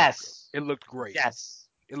on Asuka. Yes. It looked great. Yes.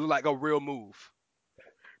 It looked like a real move.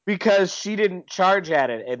 Because she didn't charge at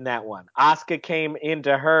it in that one. Asuka came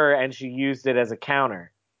into her and she used it as a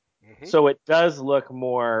counter. Hmm. So it does look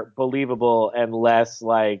more believable and less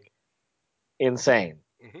like insane.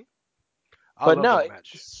 Hmm. I But love no, that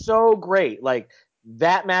it's match. so great. Like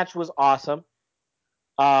that match was awesome.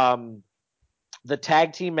 Um, the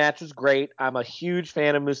tag team match was great. I'm a huge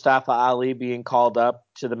fan of Mustafa Ali being called up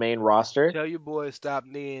to the main roster. Tell your boy stop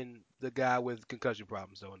kneeing the guy with concussion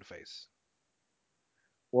problems though in the face.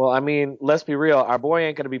 Well, I mean, let's be real. Our boy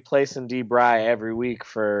ain't gonna be placing D. Bry every week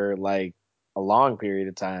for like a long period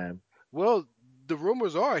of time. Well, the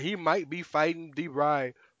rumors are he might be fighting D.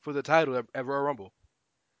 Bry for the title at Royal Rumble.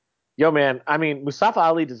 Yo, man, I mean, Mustafa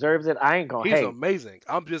Ali deserves it. I ain't gonna He's hate. amazing.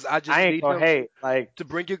 I just I ain't need gonna him hate. Like, to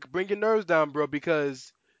bring your nerves down, bro,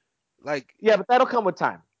 because like yeah, but that'll come with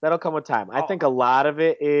time. That'll come with time. I oh, think a lot of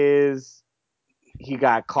it is he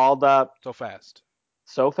got called up so fast.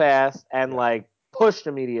 so fast and Yeah. like pushed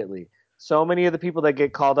immediately. So many of the people that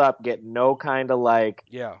get called up get no kind of like,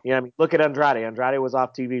 Yeah. you know, what I mean, look at Andrade. Andrade was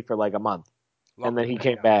off TV for like a month, and Longer then than he that,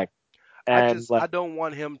 came yeah. back. And I like, don't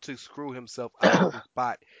want him to screw himself out of the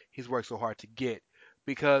spot he's worked so hard to get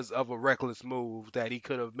because of a reckless move that he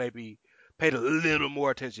could have maybe paid a little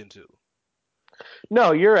more attention to.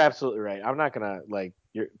 no, you're absolutely right. I'm not gonna like,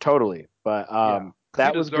 you're totally, but Yeah, because he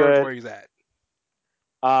that was deserves good. where he's at.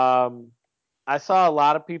 Um, I saw a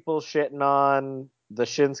lot of people shitting on the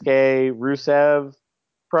Shinsuke Rusev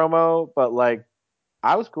promo, but like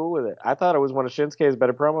I was cool with it. I thought it was one of Shinsuke's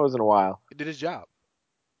better promos in a while. He did his job.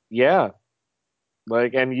 Yeah.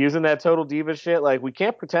 Like, and using that total diva shit, like we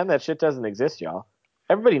can't pretend that shit doesn't exist, y'all.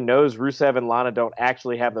 Everybody knows Rusev and Lana don't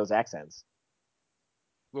actually have those accents.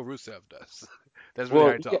 Well, Rusev does. That's really how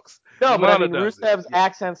Well, he yeah, talks. no, but I Lana mean does it. Rusev's Yeah.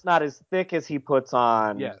 accent's not as thick as he puts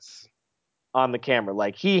Yes. on the camera.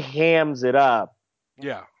 Like he hams it up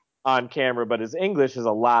Yeah. on camera, but his English is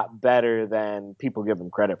a lot better than people give him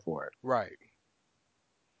credit for it. Right.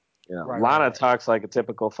 You know, Right. Lana Right. talks like a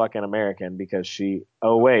typical fucking American because she,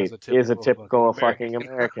 Is a is a typical typical fucking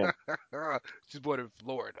American. American. She's born in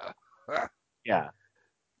Florida. Yeah.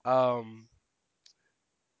 um.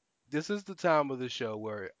 This is the time of the show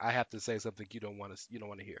where I have to say something you don't want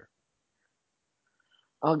to hear.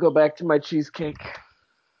 I'll go back to my cheesecake.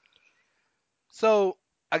 So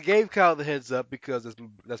I gave Kyle the heads up because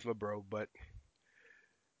that's my bro. But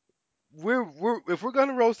we're if we're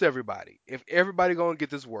gonna roast everybody, if everybody gonna get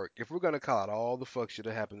this work, if we're gonna call out all the fuck shit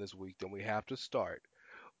that happened this week, then we have to start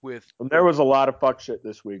with And there was a lot of fuck shit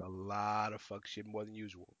this week. a lot of fuck shit more than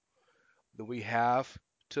usual. Then we have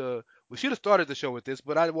to. We should have started the show with this,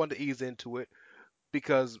 but I wanted to ease into it.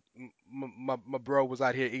 because my bro was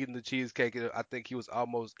out here eating the cheesecake, and I think he was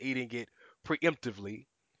almost eating it preemptively.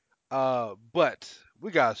 But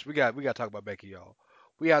we got to talk about Becky, y'all.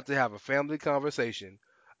 We have to have a family conversation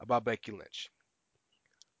about Becky Lynch.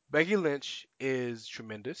 Becky Lynch is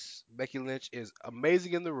tremendous. Becky Lynch is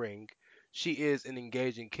amazing in the ring. She is an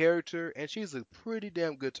engaging character, and she's a pretty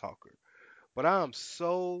damn good talker. But I am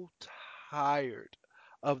so tired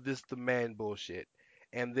of this demand bullshit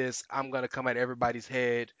and this I'm gonna come at everybody's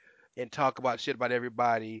head and talk about shit about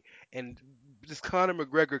everybody and this Conor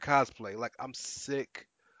McGregor cosplay. Like I'm sick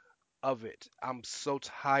of it. I'm so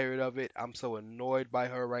tired of it. I'm so annoyed by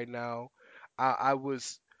her right now. I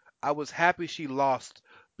was happy she lost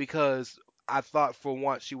because I thought for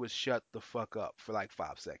once she would shut the fuck up for like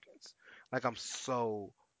 5 seconds. Like I'm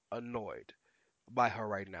so annoyed by her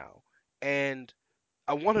right now. And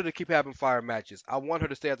I want her to keep having fire matches. I want her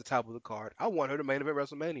to stay at the top of the card. I want her to main event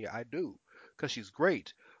WrestleMania. I do, because she's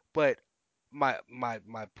great. But my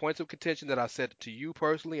points of contention that I said to you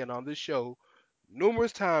personally and on this show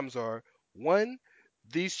numerous times are: one,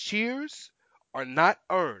 these cheers are not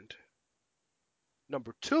earned.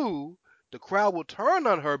 Number two, the crowd will turn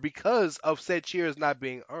on her because of said cheers not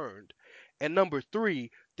being earned. And number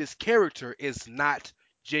three, this character is not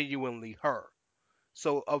genuinely her.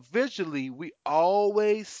 So eventually, we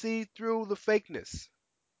always see through the fakeness.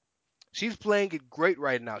 She's playing it great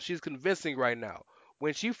right now. She's convincing right now.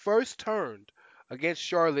 When she first turned against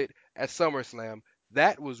Charlotte at SummerSlam,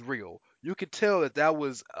 that was real. You could tell that that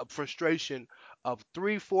was a frustration of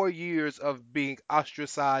 3, 4 years of being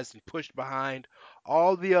ostracized and pushed behind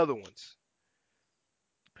all the other ones.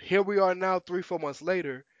 Here we are now, 3, 4 months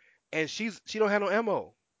later, and she don't have no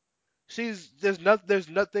ammo. There's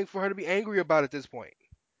nothing for her to be angry about at this point.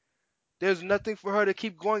 There's nothing for her to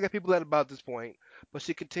keep going at people at about this point, but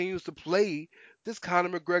she continues to play this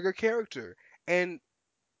Conor McGregor character. And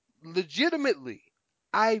legitimately,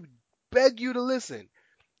 I beg you to listen.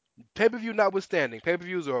 Pay per view notwithstanding, pay per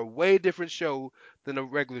views are a way different show than a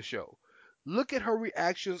regular show. Look at her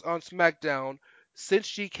reactions on SmackDown since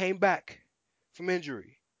she came back from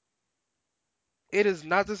injury. It is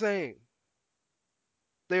not the same.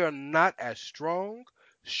 They are not as strong.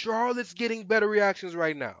 Charlotte's getting better reactions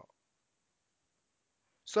right now.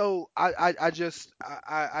 So I just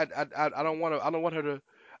I don't want to I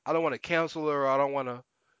don't want to cancel her. Or I don't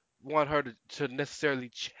want her to necessarily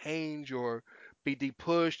change or be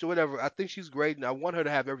depushed or whatever. I think she's great and I want her to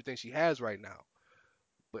have everything she has right now.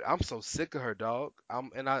 But I'm so sick of her, dog. I'm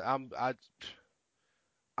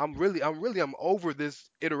over this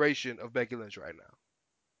iteration of Becky Lynch right now.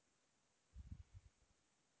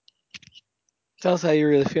 Tell us how you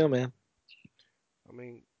really feel, man. I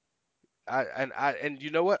mean, and you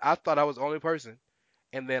know what? I thought I was the only person.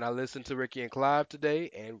 And then I listened to Ricky and Clive today,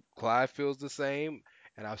 and Clive feels the same.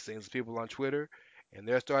 And I've seen some people on Twitter, and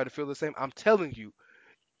they're starting to feel the same. I'm telling you,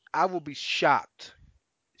 I will be shocked,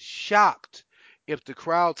 if the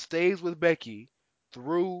crowd stays with Becky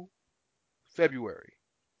through February.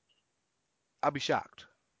 I'll be shocked.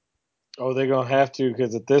 Oh, they're gonna have to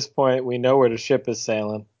because at this point we know where the ship is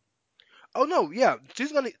sailing. Oh no, yeah,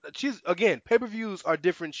 she's again. Pay-per-views are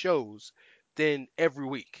different shows than every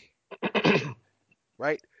week,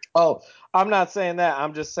 right? Oh, I'm not saying that.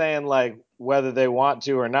 I'm just saying like whether they want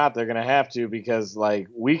to or not, they're gonna have to because like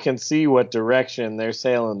we can see what direction they're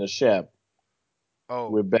sailing the ship Oh,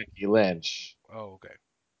 with Becky Lynch. oh, okay.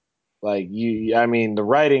 Like I mean, the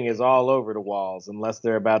writing is all over the walls unless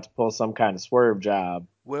they're about to pull some kind of swerve job.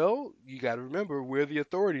 Well, you got to remember we're the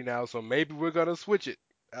authority now, so maybe we're gonna switch it.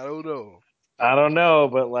 I don't know. I don't know,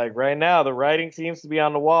 but like right now, the writing seems to be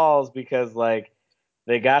on the walls because like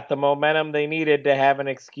they got the momentum they needed to have an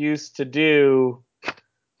excuse to do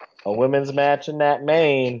a women's match in that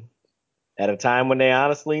main at a time when they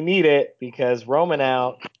honestly need it because Roman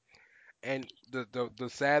out. And the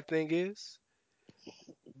sad thing is,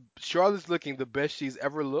 Charlotte's looking the best she's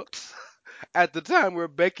ever looked at the time where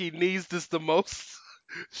Becky needs this the most.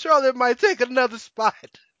 Charlotte might take another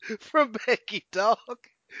spot from Becky, dog.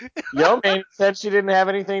 Yo man said she didn't have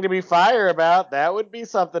anything to be fire about. That would be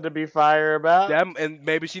something to be fire about. And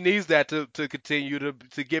maybe she needs that to continue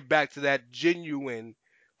to get back to that genuine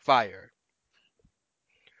fire.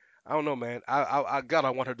 I don't know, man. God,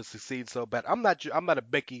 I want her to succeed so bad. I'm not a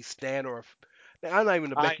Becky stan I'm not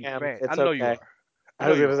even a I Becky am. fan. I It's know you okay. are. I I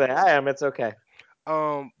know was you gonna are. say I am. It's okay.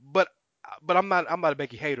 Um, but but I'm not a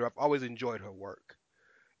Becky hater. I've always enjoyed her work.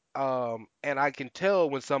 And I can tell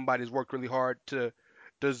when somebody's worked really hard to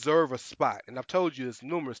deserve a spot. And I've told you this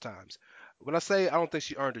numerous times. When I say I don't think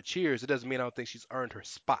she earned her cheers, it doesn't mean I don't think she's earned her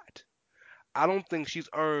spot. I don't think she's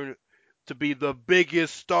earned to be the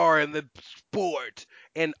biggest star in the sport.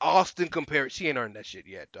 And Austin compared, she ain't earned that shit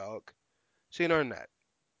yet, dog. She ain't earned that.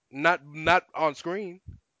 Not on screen.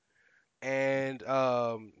 And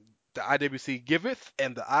the IWC giveth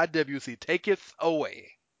and the IWC taketh away.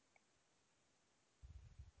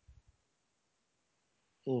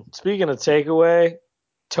 Speaking of takeaway,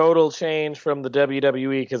 total change from the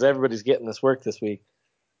WWE because everybody's getting this work this week.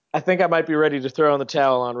 I think I might be ready to throw in the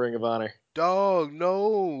towel on Ring of Honor. Dog,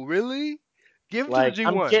 no, really? Give him to the Like,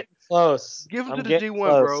 I'm G1. getting close. Give him I'm to the getting G1,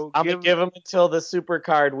 close. bro. I'm going to give him until the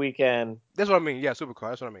Supercard weekend. That's what I mean. Yeah, Supercar.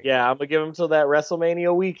 That's what I mean. Yeah, I'm going to give him until that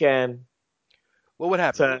WrestleMania weekend. What would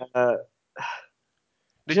happen?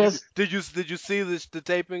 Did you see the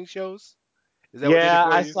taping shows? Is that what did it Yeah,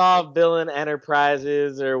 for I you? saw Villain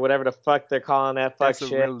Enterprises or whatever the fuck they're calling that fuck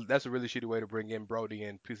shit. That's a really shitty way to bring in Brody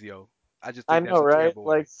and PCO. I just I think know, that's a right? terrible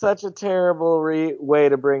way. Like, such a terrible way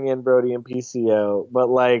to bring in Brody and PCO. But,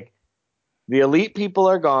 like, the elite people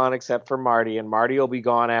are gone except for Marty, and Marty will be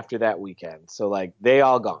gone after that weekend. So, like, they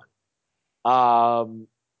all gone.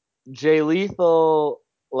 Jay Lethal,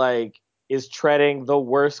 like, is treading the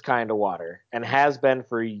worst kind of water and has been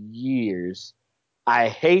for years. I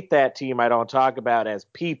hate that team. I don't talk about as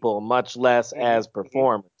people, much less as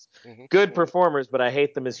performers. Good performers, but I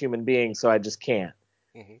hate them as human beings, so I just can't.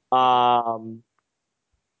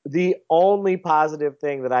 The only positive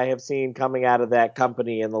thing that I have seen coming out of that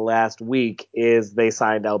company in the last week is they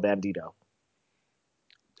signed El Bandito.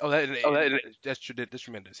 That's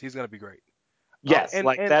tremendous. He's gonna be great. Yes, and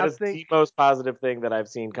that I is think the most positive thing that I've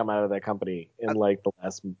seen come out of that company in like the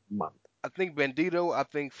last month. I think Bandito. I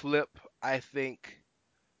think Flip. I think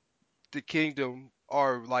the Kingdom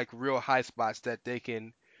are like real high spots that they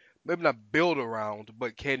can maybe not build around,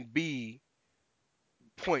 but can be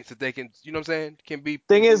points that they can. You know what I'm saying? Can be.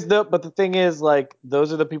 But the thing is, like,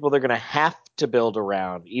 those are the people they're going to have to build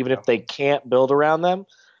around, even if they can't build around them,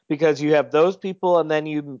 because you have those people, and then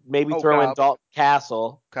you maybe throw in Dalton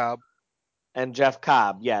Castle, and Jeff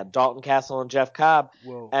Cobb. Yeah, Dalton Castle and Jeff Cobb,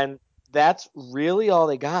 and that's really all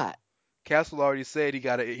they got. Castle already said he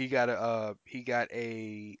got a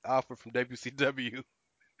offer from WCW,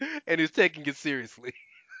 and he's taking it seriously.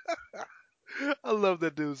 I love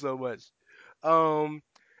that dude so much. And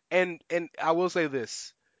I will say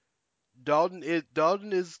this: Dalton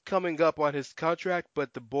is coming up on his contract,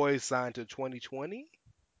 but the boys signed to 2020.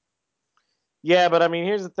 Yeah, but I mean,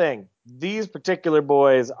 here's the thing: these particular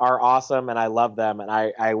boys are awesome, and I love them, and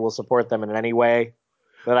I will support them in any way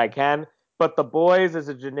that I can. But the boys is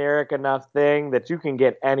a generic enough thing that you can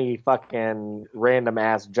get any fucking random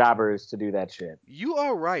ass jobbers to do that shit. You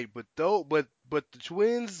are right, but the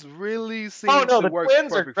twins really seem the work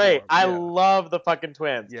twins are perfect great. for him. I Yeah. love the fucking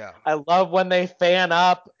twins. Yeah. I love when they fan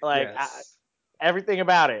up. Like, Yes. everything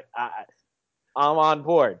about it. I'm on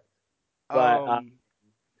board. But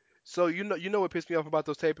so you know what pissed me off about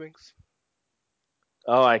those tapings?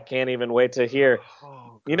 I can't even wait to hear.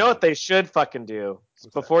 You know what they should fucking do?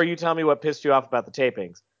 Before you tell me what pissed you off about the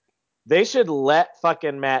tapings, they should let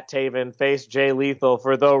fucking Matt Taven face Jay Lethal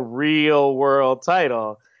for the real world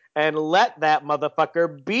title and let that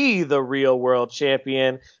motherfucker be the real world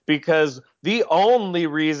champion, because the only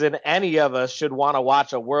reason any of us should want to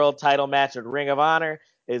watch a world title match at Ring of Honor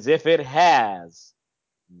is if it has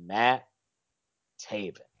Matt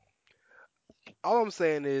Taven. All I'm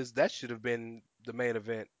saying is that should have been the main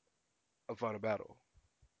event of Final Battle.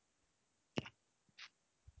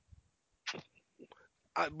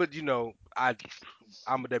 But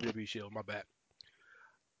I'm a WWE shield. My bad.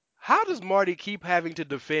 How does Marty keep having to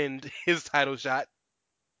defend his title shot?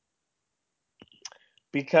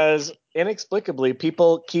 Because inexplicably,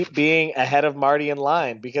 people keep being ahead of Marty in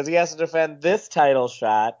line because he has to defend this title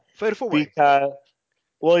shot. Fatal four-way.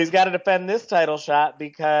 He's got to defend this title shot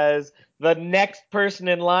because the next person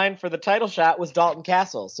in line for the title shot was Dalton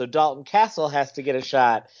Castle. So Dalton Castle has to get a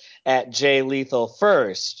shot at Jay Lethal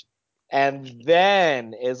first. And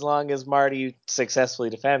then, as long as Marty successfully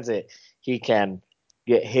defends it, he can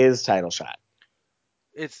get his title shot.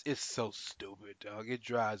 It's so stupid, dog. It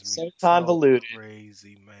drives me So convoluted. so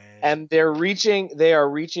crazy, man. And they are reaching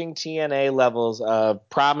TNA levels of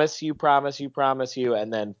promise you,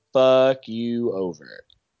 and then fuck you over.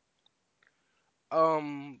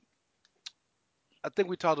 I think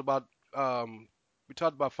we talked about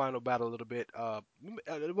Final Battle a little bit.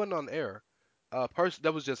 It wasn't on air.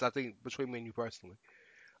 That was just, I think, between me and you personally.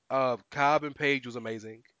 Cobb and Page was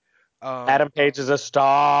amazing. Adam Page is a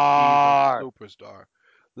star. He's a superstar.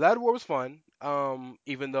 Ladder War was fun.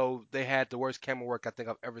 Even though they had the worst camera work I think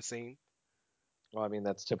I've ever seen. Well, I mean,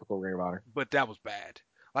 that's typical Ring of Honor. But that was bad.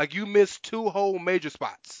 Like, you missed two whole major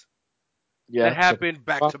spots. Yeah. That happened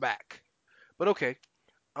back to back. But okay.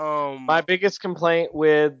 My biggest complaint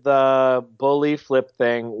with the bully flip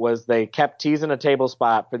thing was they kept teasing a table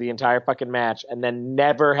spot for the entire fucking match and then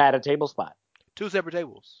never had a table spot. 2 separate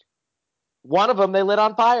tables. One of them they lit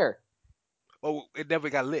on fire. Oh, it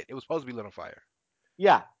never got lit. It was supposed to be lit on fire.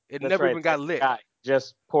 Yeah, It that's never right. even got lit. Yeah,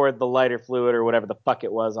 just poured the lighter fluid or whatever the fuck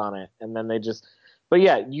it was on it, and then they just. But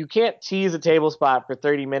yeah, you can't tease a table spot for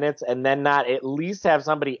 30 minutes and then not at least have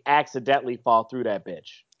somebody accidentally fall through that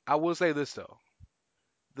bitch. I will say this though.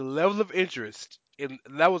 The level of interest in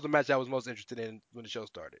that was the match I was most interested in when the show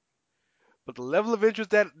started. But the level of interest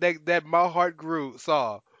that my heart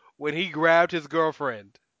saw when he grabbed his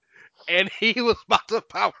girlfriend and he was about to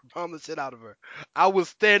power bomb the shit out of her. I was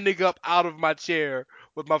standing up out of my chair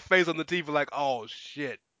with my face on the TV like, oh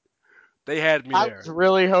shit. They had me I there. was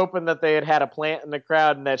really hoping that they had a plant in the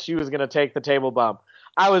crowd and that she was going to take the table bump.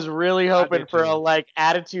 I was really hoping for a like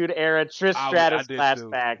Attitude Era Trish Stratus I did too.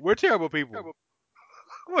 flashback. We're terrible people.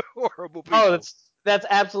 We're horrible people. Oh, that's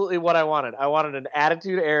absolutely what I wanted. I wanted an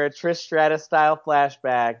Attitude Era Trish Stratus style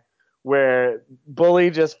flashback where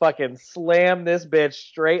Bully just fucking slammed this bitch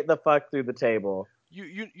straight the fuck through the table.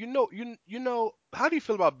 You know how do you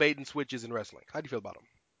feel about bait and switches in wrestling? How do you feel about them?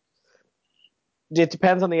 It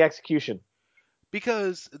depends on the execution.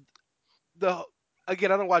 Because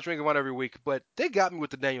again, I don't watch Ring of Honor every week, but they got me with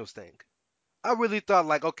the Daniels thing. I really thought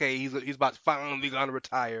like, okay, he's about finally gonna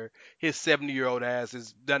retire. His 70-year-old ass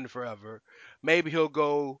is done forever. Maybe he'll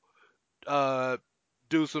go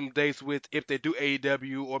do some dates with if they do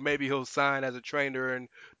AEW, or maybe he'll sign as a trainer and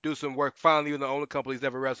do some work. Finally, in the only company he's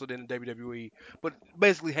ever wrestled in WWE, but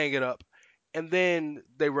basically hang it up. And then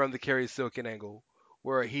they run the Kerry Silken angle,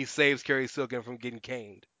 where he saves Kerry Silken from getting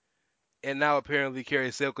caned. And now apparently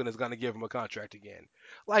Kerry Silken is gonna give him a contract again.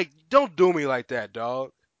 Like, don't do me like that,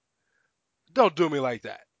 dog. Don't do me like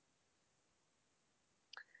that.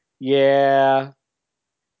 Yeah.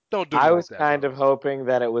 Don't do me I like was that, kind bro. of hoping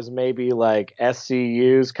that it was maybe like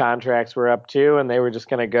SCU's contracts were up too and they were just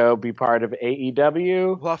going to go be part of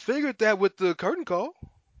AEW. Well, I figured that with the curtain call.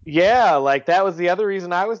 Yeah, like that was the other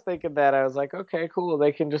reason I was thinking that. I was like, okay, cool.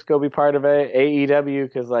 They can just go be part of AEW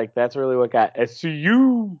because like that's really what got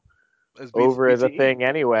SCU As over as a BTE. thing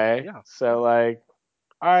anyway. Yeah. So like,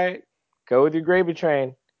 all right, go with your gravy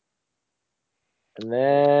train. And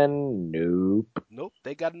then nope. Nope,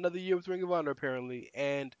 they got another year with Ring of Honor apparently.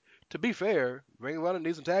 And to be fair, Ring of Honor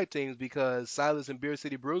needs some tag teams because Silas and Beer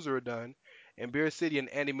City Bruiser are done, and Beer City and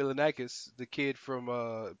Andy Milanakis, the kid from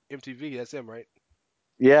MTV, that's him, right?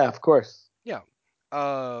 Yeah, of course. Yeah.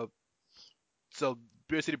 Uh, so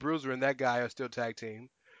Beer City Bruiser and that guy are still tag team,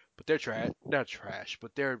 but they're trash. Not trash,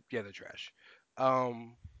 but they're trash.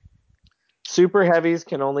 Um, Super heavies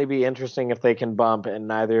can only be interesting if they can bump, and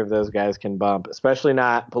neither of those guys can bump, especially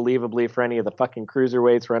not believably for any of the fucking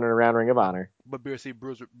cruiserweights running around Ring of Honor. but Beer City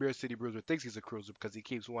Bruiser thinks he's a cruiser because he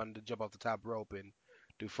keeps wanting to jump off the top rope and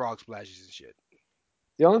do frog splashes and shit.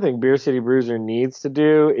 The only thing Beer City Bruiser needs to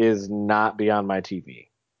do is not be on my TV.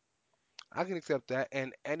 I can accept that.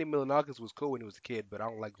 And Andy Milonakis was cool when he was a kid, but I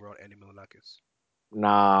don't like grown Andy Milonakis.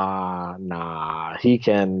 Nah. He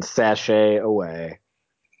can sashay away.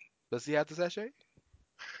 Does he have the sachet?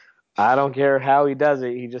 I don't care how he does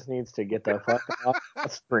it. He just needs to get the fuck off the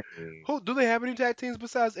screen. Who do they have any tag teams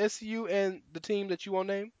besides SCU and the team that you won't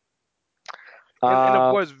name? And of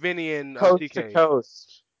Uh, course Vinny and coast to TK.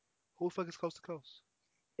 coast. Who the fuck is Coast to Coast?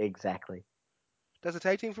 Exactly. That's a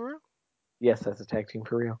tag team for real? Yes, that's a tag team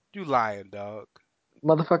for real. You lying, dog.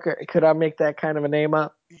 Motherfucker, could I make that kind of a name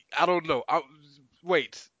up? I don't know.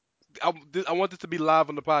 Wait. I want this to be live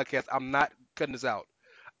on the podcast. I'm not cutting this out.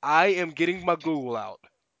 I am getting my Google out.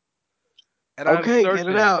 And I'm Okay, get it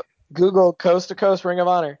searching. out. Google Coast to Coast Ring of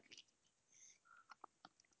Honor.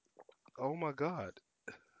 Oh my god.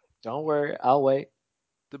 Don't worry, I'll wait.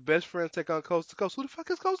 The best friends take on Coast to Coast. Who the fuck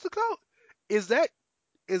is Coast to Coast? Is that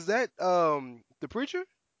the preacher?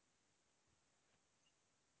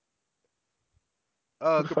 Who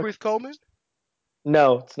the fuck? Caprice Coleman?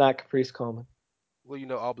 No, it's not Caprice Coleman. Well, you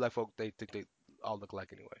know, all black folk they think they all look alike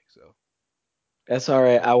anyway. So That's all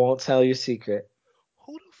right. I won't tell your secret.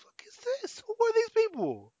 who the fuck is this? Who are these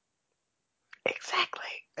people? Exactly.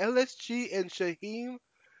 LSG and Shaheem.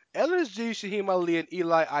 LSG, Shaheem Ali, and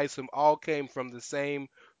Eli Isom all came from the same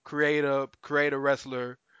creator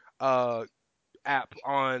wrestler uh app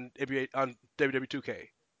on NBA on WWE 2K.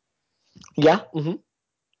 Yeah.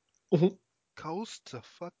 Mm-hmm. Coast to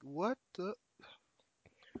fuck what the?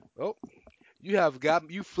 Oh,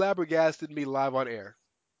 you flabbergasted me live on air.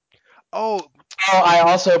 Oh, Oh, I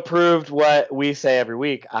also proved what we say every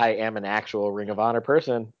week. I am an actual Ring of Honor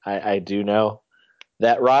person. I do know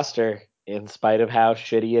that roster, in spite of how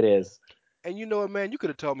shitty it is. And you know what, man? You could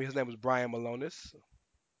have told me his name was Brian Malonis.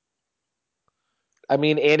 I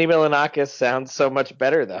mean, Andy Milonakis sounds so much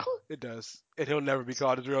better, though. It does. And he'll never be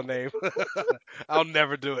called his real name. I'll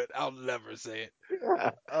never do it. I'll never say it.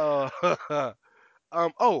 Yeah.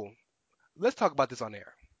 Oh, let's talk about this on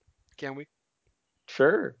air. Can we?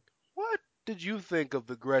 Sure. What did you think of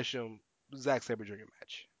the Gresham Zack Sabre Jr.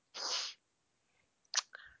 match?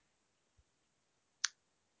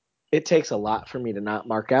 It takes a lot for me to not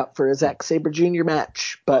mark out for a Zack Sabre Jr.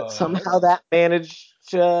 match, but But somehow that managed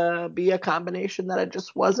to be a combination that I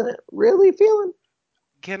just wasn't really feeling.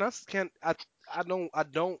 I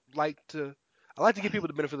don't like to I like to give people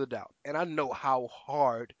the benefit of the doubt. And I know how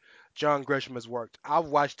hard John Gresham has worked. I've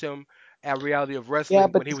watched him at Reality of Yeah,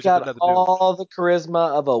 Wrestling but when he he's was just got another dude. all the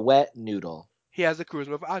charisma of a wet noodle. He has the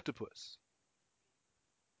charisma of an octopus.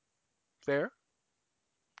 Fair?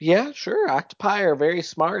 Yeah, sure. Octopi are very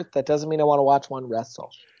smart. That doesn't mean I want to watch one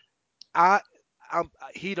wrestle. I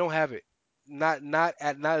he don't have it. Not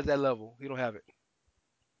at that level. He don't have it.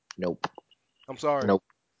 Nope. I'm sorry. Nope.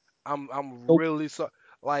 I'm Nope. really sorry.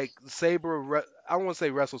 Like I don't want to say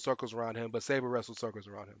wrestle circles around him, but Saber wrestle circles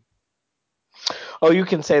around him. Oh, you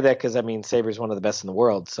can say that because, I mean, Saber's one of the best in the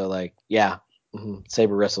world. So, like, yeah.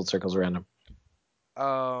 Saber wrestled circles around him.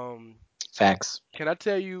 Um, Facts. can I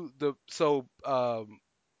tell you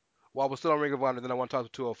while we're still on Ring of Honor, then I want to talk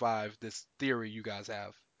to 205. This theory you guys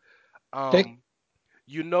have. Pick.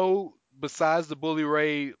 You know, besides the Bully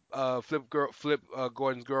Ray flip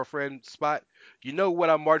Gordon's girlfriend spot, you know what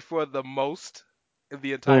I marked for the most in the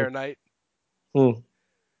Hmm. entire night? Hmm.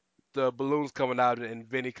 The balloons coming out and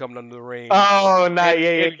Vinny coming under the ring Oh, no. and, Yeah,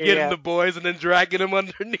 and getting yeah. the boys and then dragging them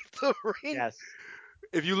underneath the ring. Yes.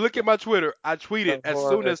 If you look at my Twitter, I tweeted So as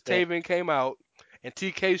soon as horrific. Taven came out and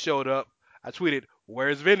TK showed up, I tweeted,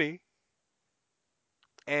 "Where's Vinny?"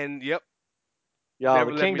 And yep, Y'all,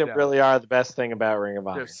 never the let me Kingdom down. really are the best thing about Ring of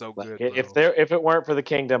They're Honor. so Like, good, if bro. it weren't for the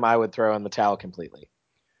Kingdom, I would throw in the towel completely.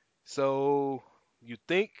 So you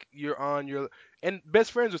think you're on your and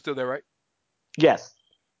best friends are still there, right? Yes.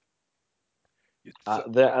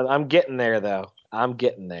 So, I'm getting there, though. I'm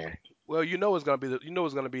getting there. well, you know it's gonna be the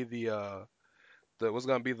what's gonna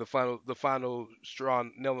be the final straw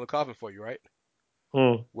nail in the coffin for you, right?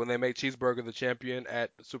 Hmm. When they make Cheeseburger the champion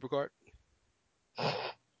at Supercard.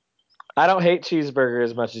 I don't hate Cheeseburger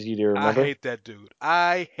as much as you do, I remember? hate that dude.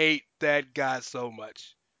 I hate that guy so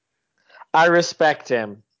much. I respect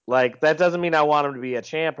him. Like, that doesn't mean I want him to be a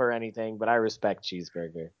champ or anything, but I respect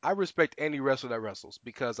Cheeseburger. I respect any wrestler that wrestles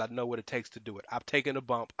because I know what it takes to do it. I've taken a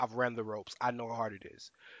bump. I've ran the ropes. I know how hard it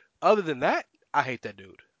is. Other than that, I hate that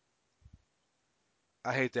dude.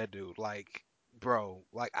 I hate that dude. Like, bro,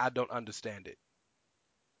 like I don't understand it.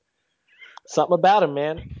 Something about him,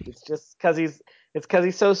 man. It's just because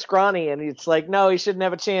he's so scrawny, and it's like, no, he shouldn't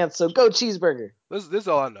have a chance. So go Cheeseburger. This is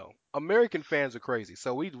all I know. American fans are crazy,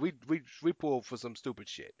 so we pull for some stupid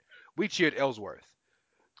shit. We cheered Ellsworth.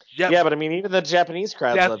 Jap- Yeah, but I mean, even the Japanese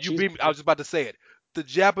crowds that love you beat me. I Cheeseburger. was just about to say it. The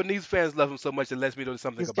Japanese fans love him so much it lets me know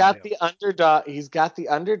something He's about got him. the underdog. He's got the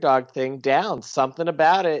underdog thing down. Something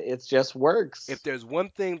about it. It just If works. there's one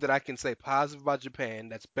thing that I can say positive about Japan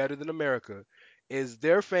that's better than America, is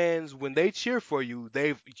their fans when they cheer for you,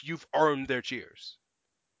 you've earned their cheers.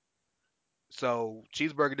 So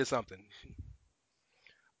Cheeseburger did something.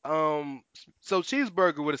 Um, so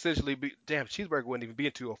Cheeseburger would essentially be damn. Cheeseburger wouldn't even be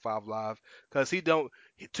in 205 live because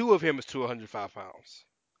two of him is 205 pounds.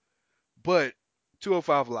 But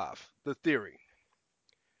 205 live, the theory.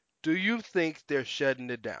 Do you think they're shutting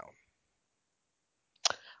it down?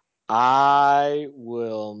 I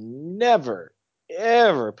will never,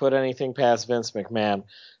 ever put anything past Vince McMahon.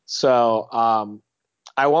 So,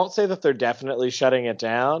 I won't say that they're definitely shutting it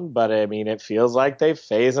down, but I mean, it feels like they're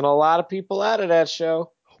phasing a lot of people out of that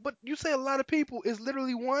show. But you say a lot of people is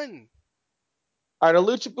literally one. Are the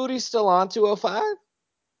Lucha Booties still on 205?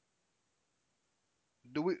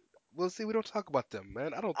 Do we? Well, see, we don't talk about them,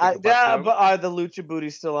 man. I don't think about Yeah, them. but are the Lucha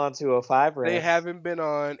Booties still on 205, They Rance? haven't been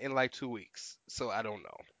on in like 2 weeks, so I don't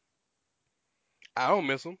know. I don't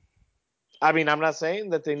miss them. I mean, I'm not saying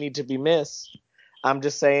that they need to be missed. I'm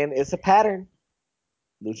just saying it's a pattern.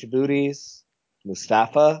 Lucha Booties,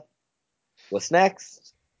 Mustafa. What's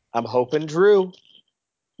next? I'm hoping Drew.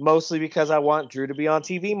 Mostly because I want Drew to be on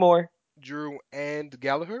TV more. Drew and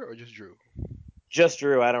Gallagher, or just Drew? Just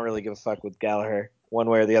Drew. I don't really give a fuck with Gallagher, one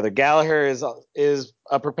way or the other. Gallagher is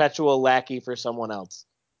a perpetual lackey for someone else.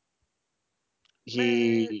 Man,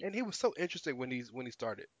 He and he was so interesting when he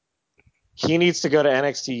started. he needs to go to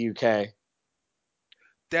NXT UK.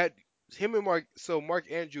 That him and Mark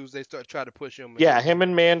Andrews, they start try to push him Yeah, in him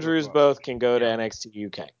and Mandrews Supercard. both can go to Yeah, NXT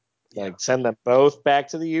UK. yeah. Like, send them both back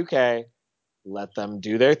to the UK. Let them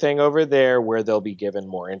do their thing over there where they'll be given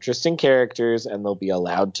more interesting characters and they'll be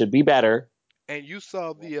allowed to be better. And you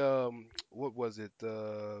saw the what was it?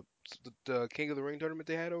 The King of the Ring tournament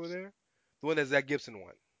they had over there, the one that Zach Gibson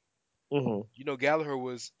won. Hmm. You know, Gallagher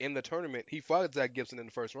was in the tournament. He fought Zach Gibson in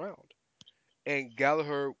the first round, and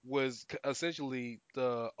Gallagher was essentially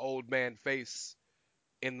the old man face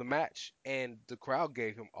in the match, and the crowd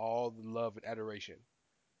gave him all the love and adoration.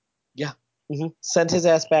 Yeah. Send his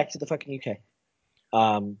ass back to the fucking UK.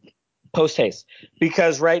 Post haste,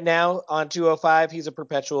 because right now on 205 he's a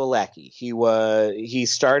perpetual lackey. He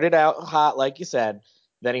started out hot like you said,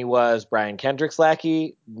 then he was Brian Kendrick's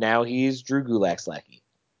lackey, now he's Drew Gulak's lackey.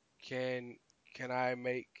 Can can I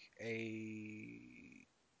make a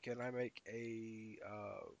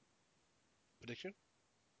prediction?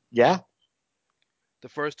 Yeah. The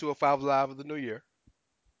first 205 live of the new year,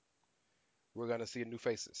 we're gonna see new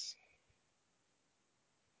faces.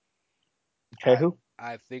 Okay, I who?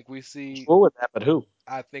 I think we see Cool with that, but who?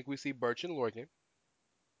 I think we see Birch and Lorcan.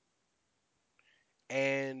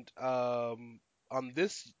 And on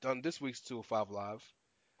this week's 205 Live,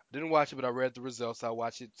 I didn't watch it, but I read the results. I'll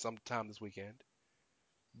watch it sometime this weekend.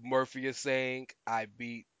 Murphy is saying I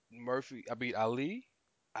beat Murphy. I beat Ali.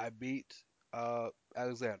 I beat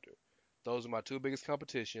Alexander. Those are my two biggest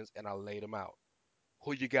competitions, and I laid them out.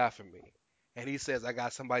 Who you got for me? And he says I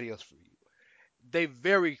got somebody else for you. They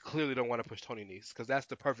very clearly don't want to push Tony Nese because that's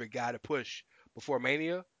the perfect guy to push before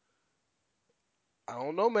Mania. I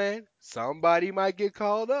don't know, man. Somebody might get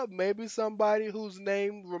called up. Maybe somebody whose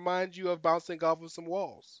name reminds you of bouncing off of some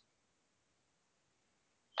walls.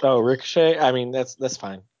 Oh, Ricochet. I mean, that's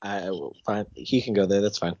fine. Fine. He can go there.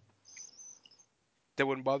 That's fine. That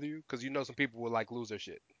wouldn't bother you because you know some people would like lose their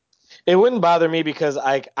shit. It wouldn't bother me because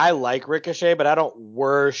I like Ricochet, but I don't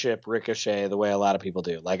worship Ricochet the way a lot of people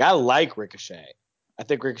do. Like I like Ricochet. I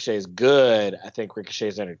think Ricochet is good. I think Ricochet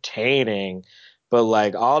is entertaining. But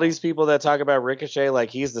like all these people that talk about Ricochet like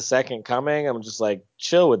he's the second coming, I'm just like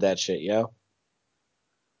chill with that shit, yo.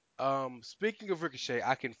 Speaking of Ricochet,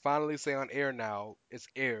 I can finally say on air now it's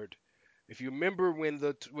aired. If you remember when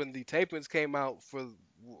the tapings came out for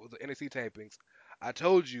the NXT tapings, I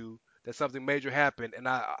told you that something major happened, and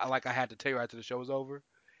I had to tell you after the show was over.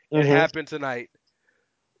 It Mm-hmm. happened tonight.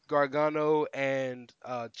 Gargano and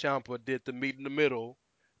Ciampa did the meet in the middle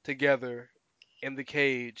together in the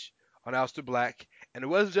cage on Aleister Black, and it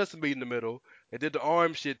wasn't just a meet in the middle. They did the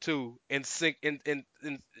arm shit too in sync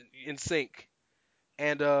in sync.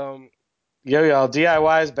 And Yo, y'all,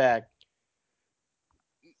 DIY is back.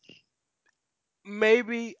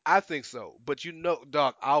 maybe I think so, but you know,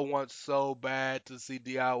 Doc, I want so bad to see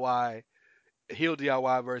DIY heel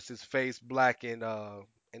DIY versus face Black and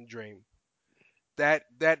Dream. That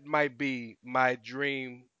might be my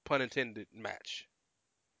dream pun intended match.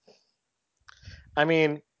 I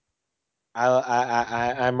mean,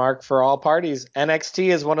 I mark for all parties. NXT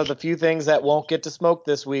is one of the few things that won't get to smoke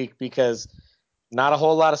this week because not a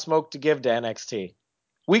whole lot of smoke to give to NXT.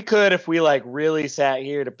 We could if we like really sat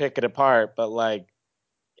here to pick it apart, but like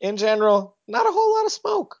in general, not a whole lot of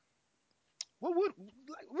smoke. What would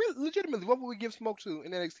like legitimately? What would we give smoke to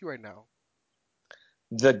in NXT right now?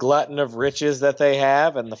 The glutton of riches that they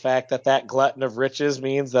have, and the fact that that glutton of riches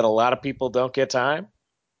means that a lot of people don't get time.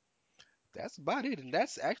 That's about it, and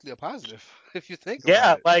that's actually a positive if you think about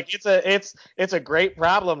Yeah, it. like it's a great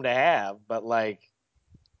problem to have, but like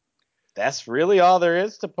that's really all there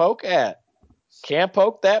is to poke at. Can't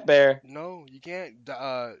poke that bear. No, you can't.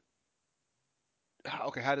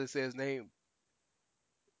 Okay, how did it say his name?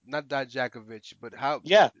 Not Dijakovic, but how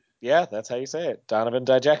Yeah, yeah, that's how you say it. Donovan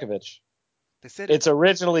Dijakovic. they said it It's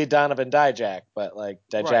originally Donovan Dijak, but like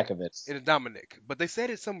right. Dijakovic. It is Dominic, but they said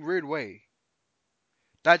it some weird way.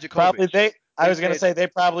 Probably Dijakovic. they. I They was gonna said say they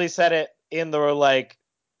probably said it in the like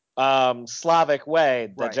Slavic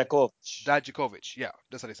way, right. Dijakovic. Dijakovic. Yeah,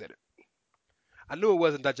 that's how they said it. I knew it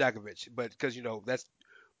wasn't Dijakovic, but because you know that's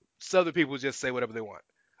Southern people just say whatever they want.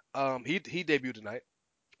 He debuted tonight.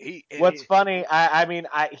 He and What's he, funny, I mean,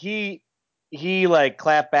 he like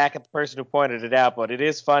clapped back at the person who pointed it out, but it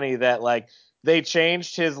is funny that like they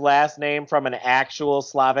changed his last name from an actual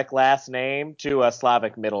Slavic last name to a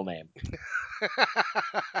Slavic middle name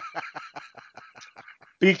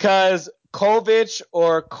because Kovic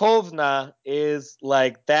or Kovna is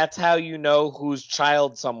like that's how you know whose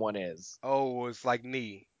child someone is. oh, it's like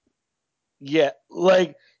knee. Yeah,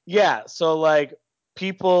 like yeah, so like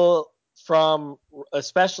people from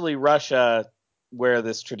especially Russia where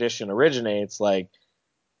this tradition originates, like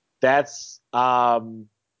that's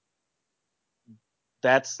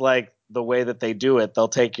that's like the way that they do it. They'll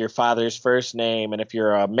take your father's first name and if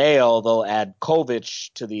you're a male, they'll add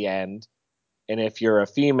Kovich to the end. and if you're a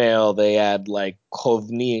female, they add like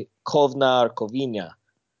Kovna or Kovina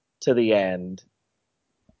to the end,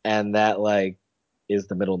 and that like is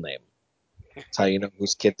the middle name. That's how you know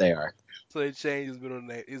whose kid they are. So they changed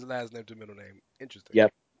his last name to middle name. Interesting.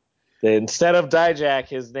 Yep. Instead of Dijak,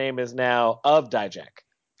 his name is now of Dijak.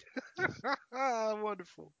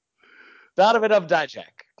 Wonderful. Donovan of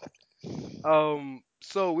Dijak.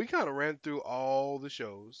 So we kind of ran through all the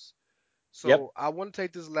shows. Yep. So I want to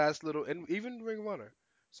take this last little, and even Ring of Honor.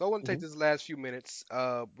 So I want to take this last few minutes.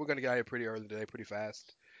 We're gonna get out of here pretty early today, pretty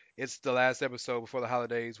fast. It's the last episode before the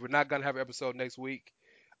holidays. We're not gonna have an episode next week,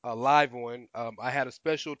 a live one. I had a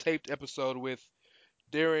special taped episode with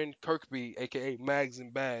Darren Kirkby, aka Mags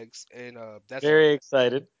and Bags, and Very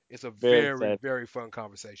excited. it's a Very very excited. very fun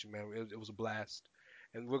conversation, man. It was a blast,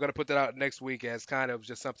 and we're gonna put that out next week as kind of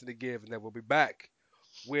just something to give, and then we'll be back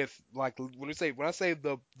with like when I say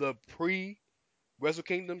the pre Wrestle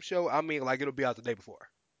Kingdom show, I mean like it'll be out the day before.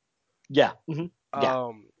 Yeah. Mm-hmm.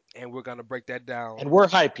 Yeah. And we're gonna break that down. And we're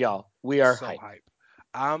hype, y'all. We are So hype. hype.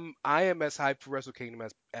 I am as hyped for Wrestle Kingdom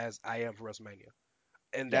as I am for WrestleMania,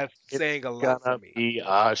 and Yeah. that's saying a lot for me. Be a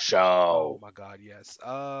Oh show. my God, yes.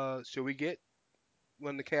 Should we get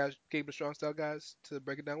one of the Cash Gabe Strong Style guys to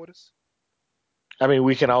break it down with us? I mean,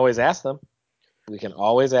 we can always ask them. We can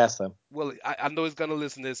always ask them. Well, I know he's gonna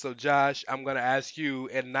listen to this, so Josh, I'm gonna ask you,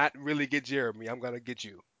 and not really get Jeremy. I'm gonna get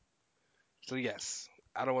you. So yes,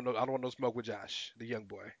 I don't want no smoke with Josh, the young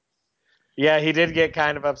boy. Yeah, he did get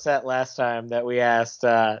kind of upset last time that we asked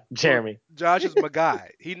Jeremy. Well, Josh is my guy.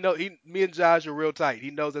 Me and Josh are real tight. He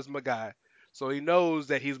knows that's my guy, so he knows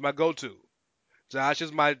that he's my go-to. Josh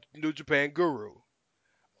is my New Japan guru.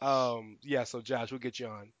 Yeah. So Josh, we'll get you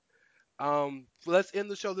on. Let's end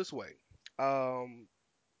the show this way. Um,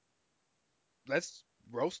 let's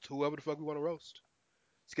roast whoever the fuck we want to roast.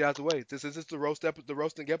 Let's get out the way. This is just the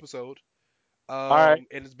roasting episode. All right.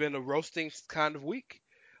 And it's been a roasting kind of week.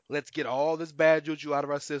 Let's get all this bad juju out of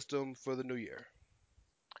our system for the new year.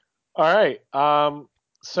 All right.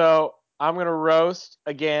 So I'm going to roast,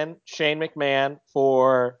 again, Shane McMahon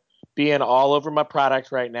for being all over my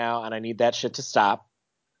product right now, and I need that shit to stop.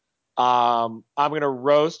 I'm going to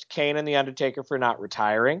roast Kane and The Undertaker for not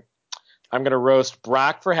retiring. I'm going to roast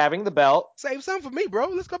Brock for having the belt. Save some for me, bro.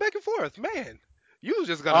 Let's go back and forth. Man, you was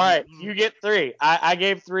just gonna. All right, you get 3. I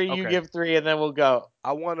gave 3, you Okay. give 3, and then we'll go.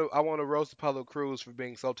 I want to roast Apollo Crews for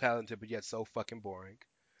being so talented but yet so fucking boring.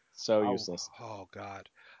 So useless. Oh God.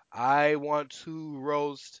 I want to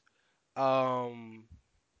roast.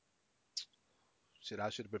 Shit, I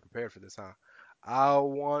should have been prepared for this, huh? I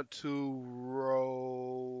want to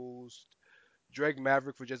roast Drake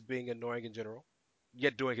Maverick for just being annoying in general,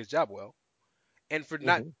 yet doing his job well, and for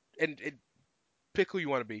not and pick who you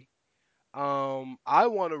want to be. I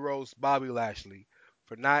want to roast Bobby Lashley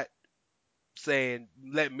for not saying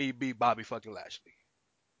let me be Bobby fucking Lashley.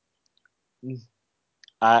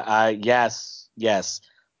 Yes.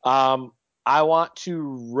 I want to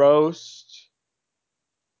roast.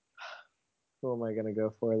 Who am I going to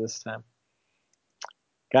go for this time?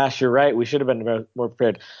 Gosh, you're right. We should have been more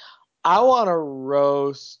prepared. I want to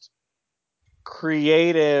roast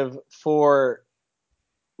Creative for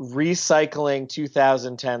recycling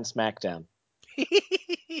 2010 SmackDown. He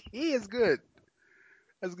is good.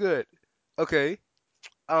 That's good. Okay.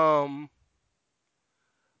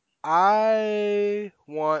 I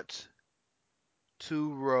want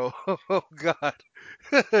to roll. Oh God.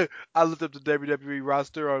 I looked up the WWE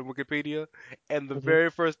roster on Wikipedia, and the very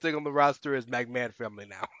first thing on the roster is McMahon family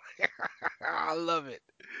now. I love it.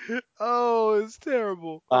 Oh, it's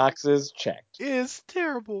terrible. Boxes checked. It's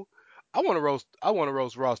terrible. I want to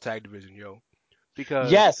roast Raw's tag division, yo,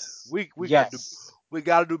 because Yes. we got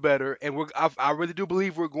to do better, and I really do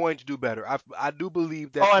believe we're going to do better. I do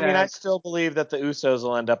believe that. Oh, I mean, I still believe that the Usos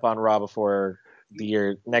will end up on Raw before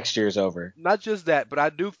next year's over. Not just that, but I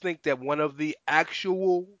do think that one of the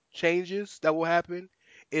actual changes that will happen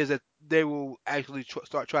is that they will actually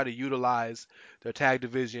try to utilize their tag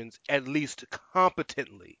divisions at least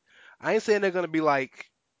competently. I ain't saying they're gonna be like,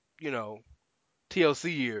 you know,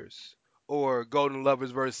 TLC years or Golden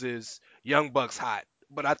Lovers versus Young Bucks hot,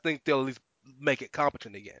 but I think they'll at least make it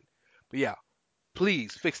competent again. But yeah,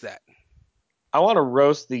 please fix that. I want to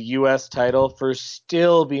roast the U.S. title for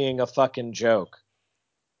still being a fucking joke.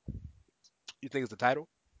 You think it's the title?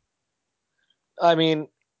 I mean,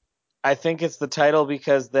 I think it's the title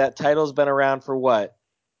because that title's been around for what?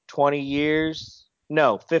 20 years?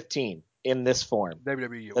 No, 15 in this form.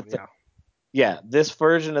 WWE, yeah. Yeah, this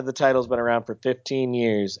version of the title's been around for 15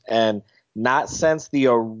 years, and not since the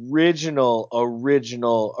original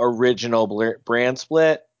brand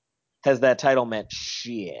split has that title meant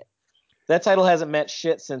shit. That title hasn't meant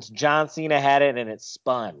shit since John Cena had it and it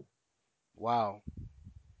spun. Wow.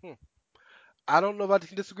 Hmm. I don't know if I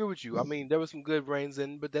can disagree with you. I mean, there was some good reigns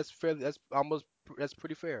in, but that's fair. That's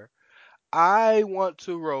pretty fair. I want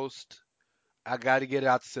to roast. I got to get it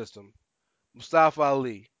out the system. Mustafa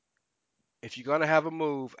Ali. If you're gonna have a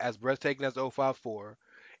move as breathtaking as 054,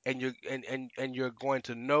 and you're going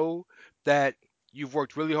to know that you've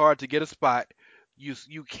worked really hard to get a spot,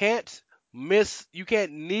 you can't you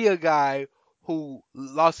can't knee a guy who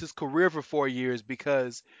lost his career for 4 years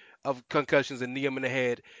because of concussions and knee him in the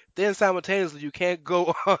head. Then simultaneously you can't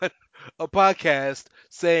go on a podcast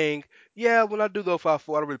saying, yeah, when I do the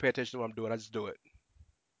 054, I don't really pay attention to what I'm doing. I just do it.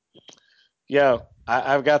 Yo,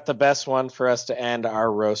 I've got the best one for us to end our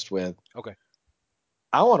roast with. Okay.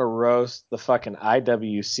 I want to roast the fucking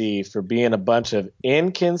IWC for being a bunch of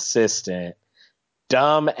inconsistent,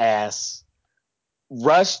 dumbass,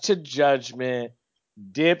 rush to judgment,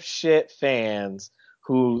 dipshit fans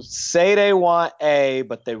who say they want A,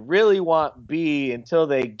 but they really want B until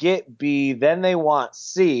they get B, then they want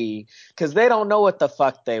C, because they don't know what the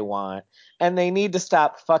fuck they want, and they need to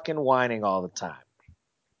stop fucking whining all the time.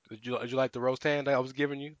 Did you like the roast hand I was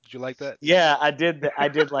giving you? Did you like that? Yeah, I did. I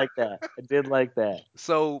did like that. I did like that.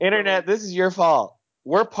 So Internet, this is your fault.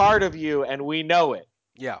 We're part of you, and we know it.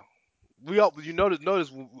 yeah, we all you notice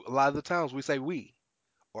a lot of the times we say we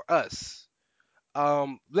or us.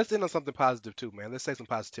 Let's end on something positive too, man. Let's say some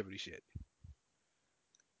positivity shit.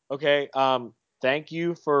 Okay. Thank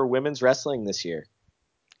you for women's wrestling this year.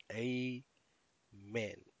 Amen.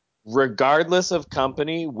 Regardless of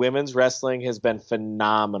company, women's wrestling has been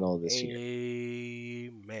phenomenal this year.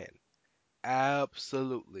 Amen.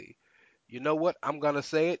 Absolutely. You know what? I'm gonna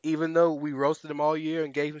say it. Even though we roasted him all year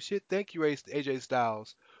and gave him shit, thank you, AJ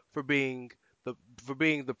Styles, for being the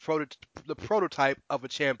the prototype of a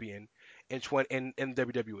champion in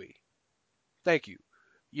WWE. Thank you.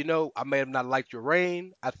 You know, I may have not liked your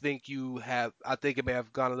reign. I think it may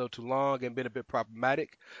have gone a little too long and been a bit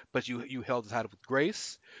problematic, but you held the title with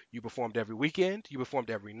grace. You performed every weekend, you performed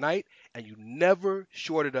every night, and you never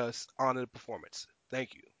shorted us on the performance.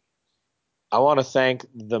 Thank you. I want to thank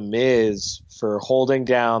The Miz for holding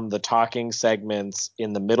down the talking segments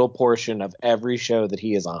in the middle portion of every show that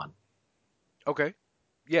he is on. Okay.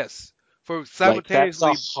 Yes. For Like, that's a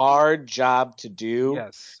simultaneously hard job to do.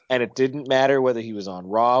 yes. And it didn't matter whether he was on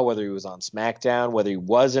Raw, whether he was on SmackDown, whether he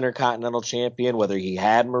was Intercontinental Champion, whether he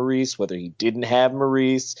had Maurice, whether he didn't have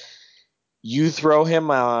Maurice. You throw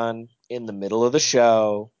him on in the middle of the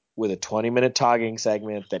show with a 20-minute talking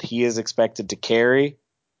segment that he is expected to carry,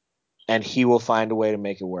 and he will find a way to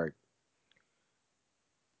make it work.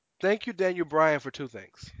 Thank you, Daniel Bryan, for two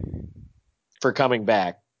things. For coming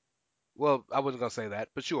back. Well, I wasn't gonna say that,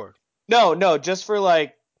 but sure. No, just for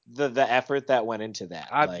like the effort that went into that.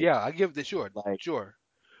 I give the sure, Like, sure.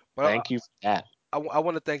 But thank you for that. I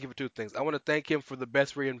want to thank him for two things. I want to thank him for the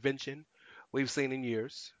best reinvention we've seen in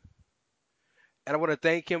years, and I want to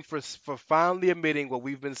thank him for finally admitting what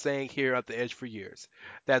we've been saying here at the Edge for years,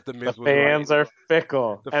 that the The Miz was right. fans are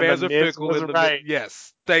fickle, The and the fans are Miz fickle, was and right.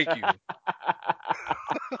 yes, thank you.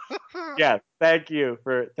 Yeah, thank you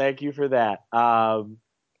for that.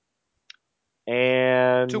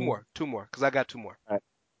 And Two more, because I got two more. all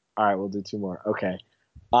right, we'll do two more. Okay.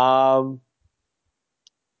 Um,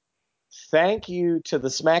 Thank you to the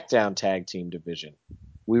SmackDown Tag Team Division.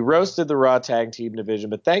 We roasted the Raw Tag Team Division,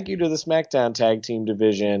 but thank you to the SmackDown Tag Team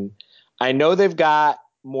Division. I know they've got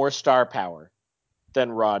more star power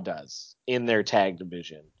than Raw does in their tag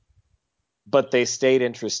division, but they stayed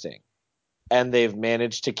interesting, and they've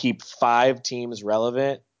managed to keep 5 teams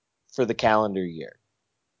relevant for the calendar year.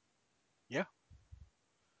 Yeah.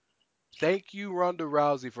 Thank you, Ronda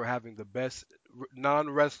Rousey, for having the best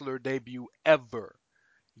non-wrestler debut ever.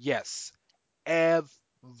 Yes,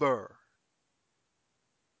 ever.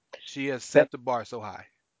 She has Th- set the bar so high.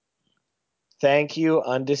 Thank you,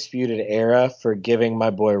 Undisputed Era, for giving my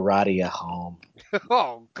boy Roddy a home.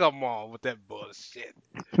 Oh, come on with that bullshit.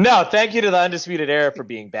 No, thank you to the Undisputed Era for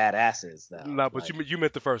being badasses, though. No, but you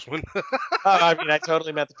meant the first one. I mean, I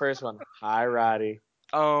totally meant the first one. Hi, Roddy.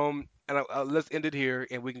 And let's end it here,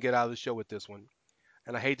 and we can get out of the show with this one.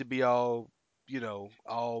 And I hate to be all,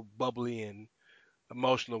 all bubbly and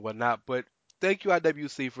emotional and whatnot, but thank you,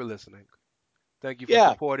 IWC, for listening. Thank you for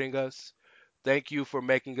Yeah. supporting us. Thank you for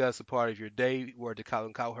making us a part of your day. Word to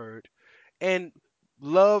Colin Cowherd. And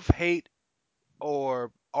love, hate,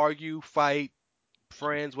 or argue, fight,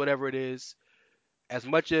 friends, whatever it is, as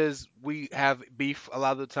much as we have beef a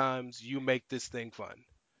lot of the times, you make this thing fun.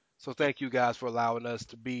 So thank you guys for allowing us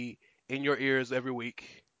to be in your ears every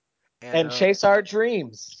week And chase our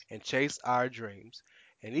dreams. and chase our dreams.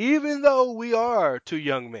 And even though we are two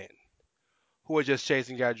young men who are just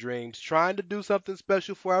chasing our dreams, trying to do something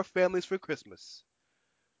special for our families for Christmas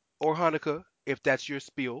or Hanukkah, if that's your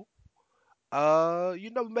spiel, we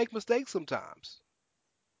make mistakes sometimes.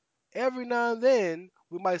 Every now and then,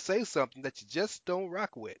 we might say something that you just don't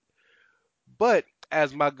rock with. But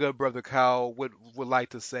as my good brother Kyle would like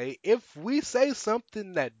to say, if we say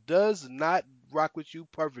something that does not rock with you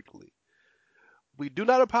perfectly, we do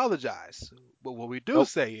not apologize. But what we do Nope.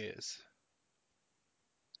 say is,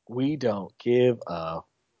 We don't give a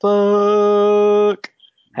fuck.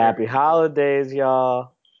 Happy very good. holidays,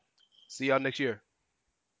 y'all. See y'all next year.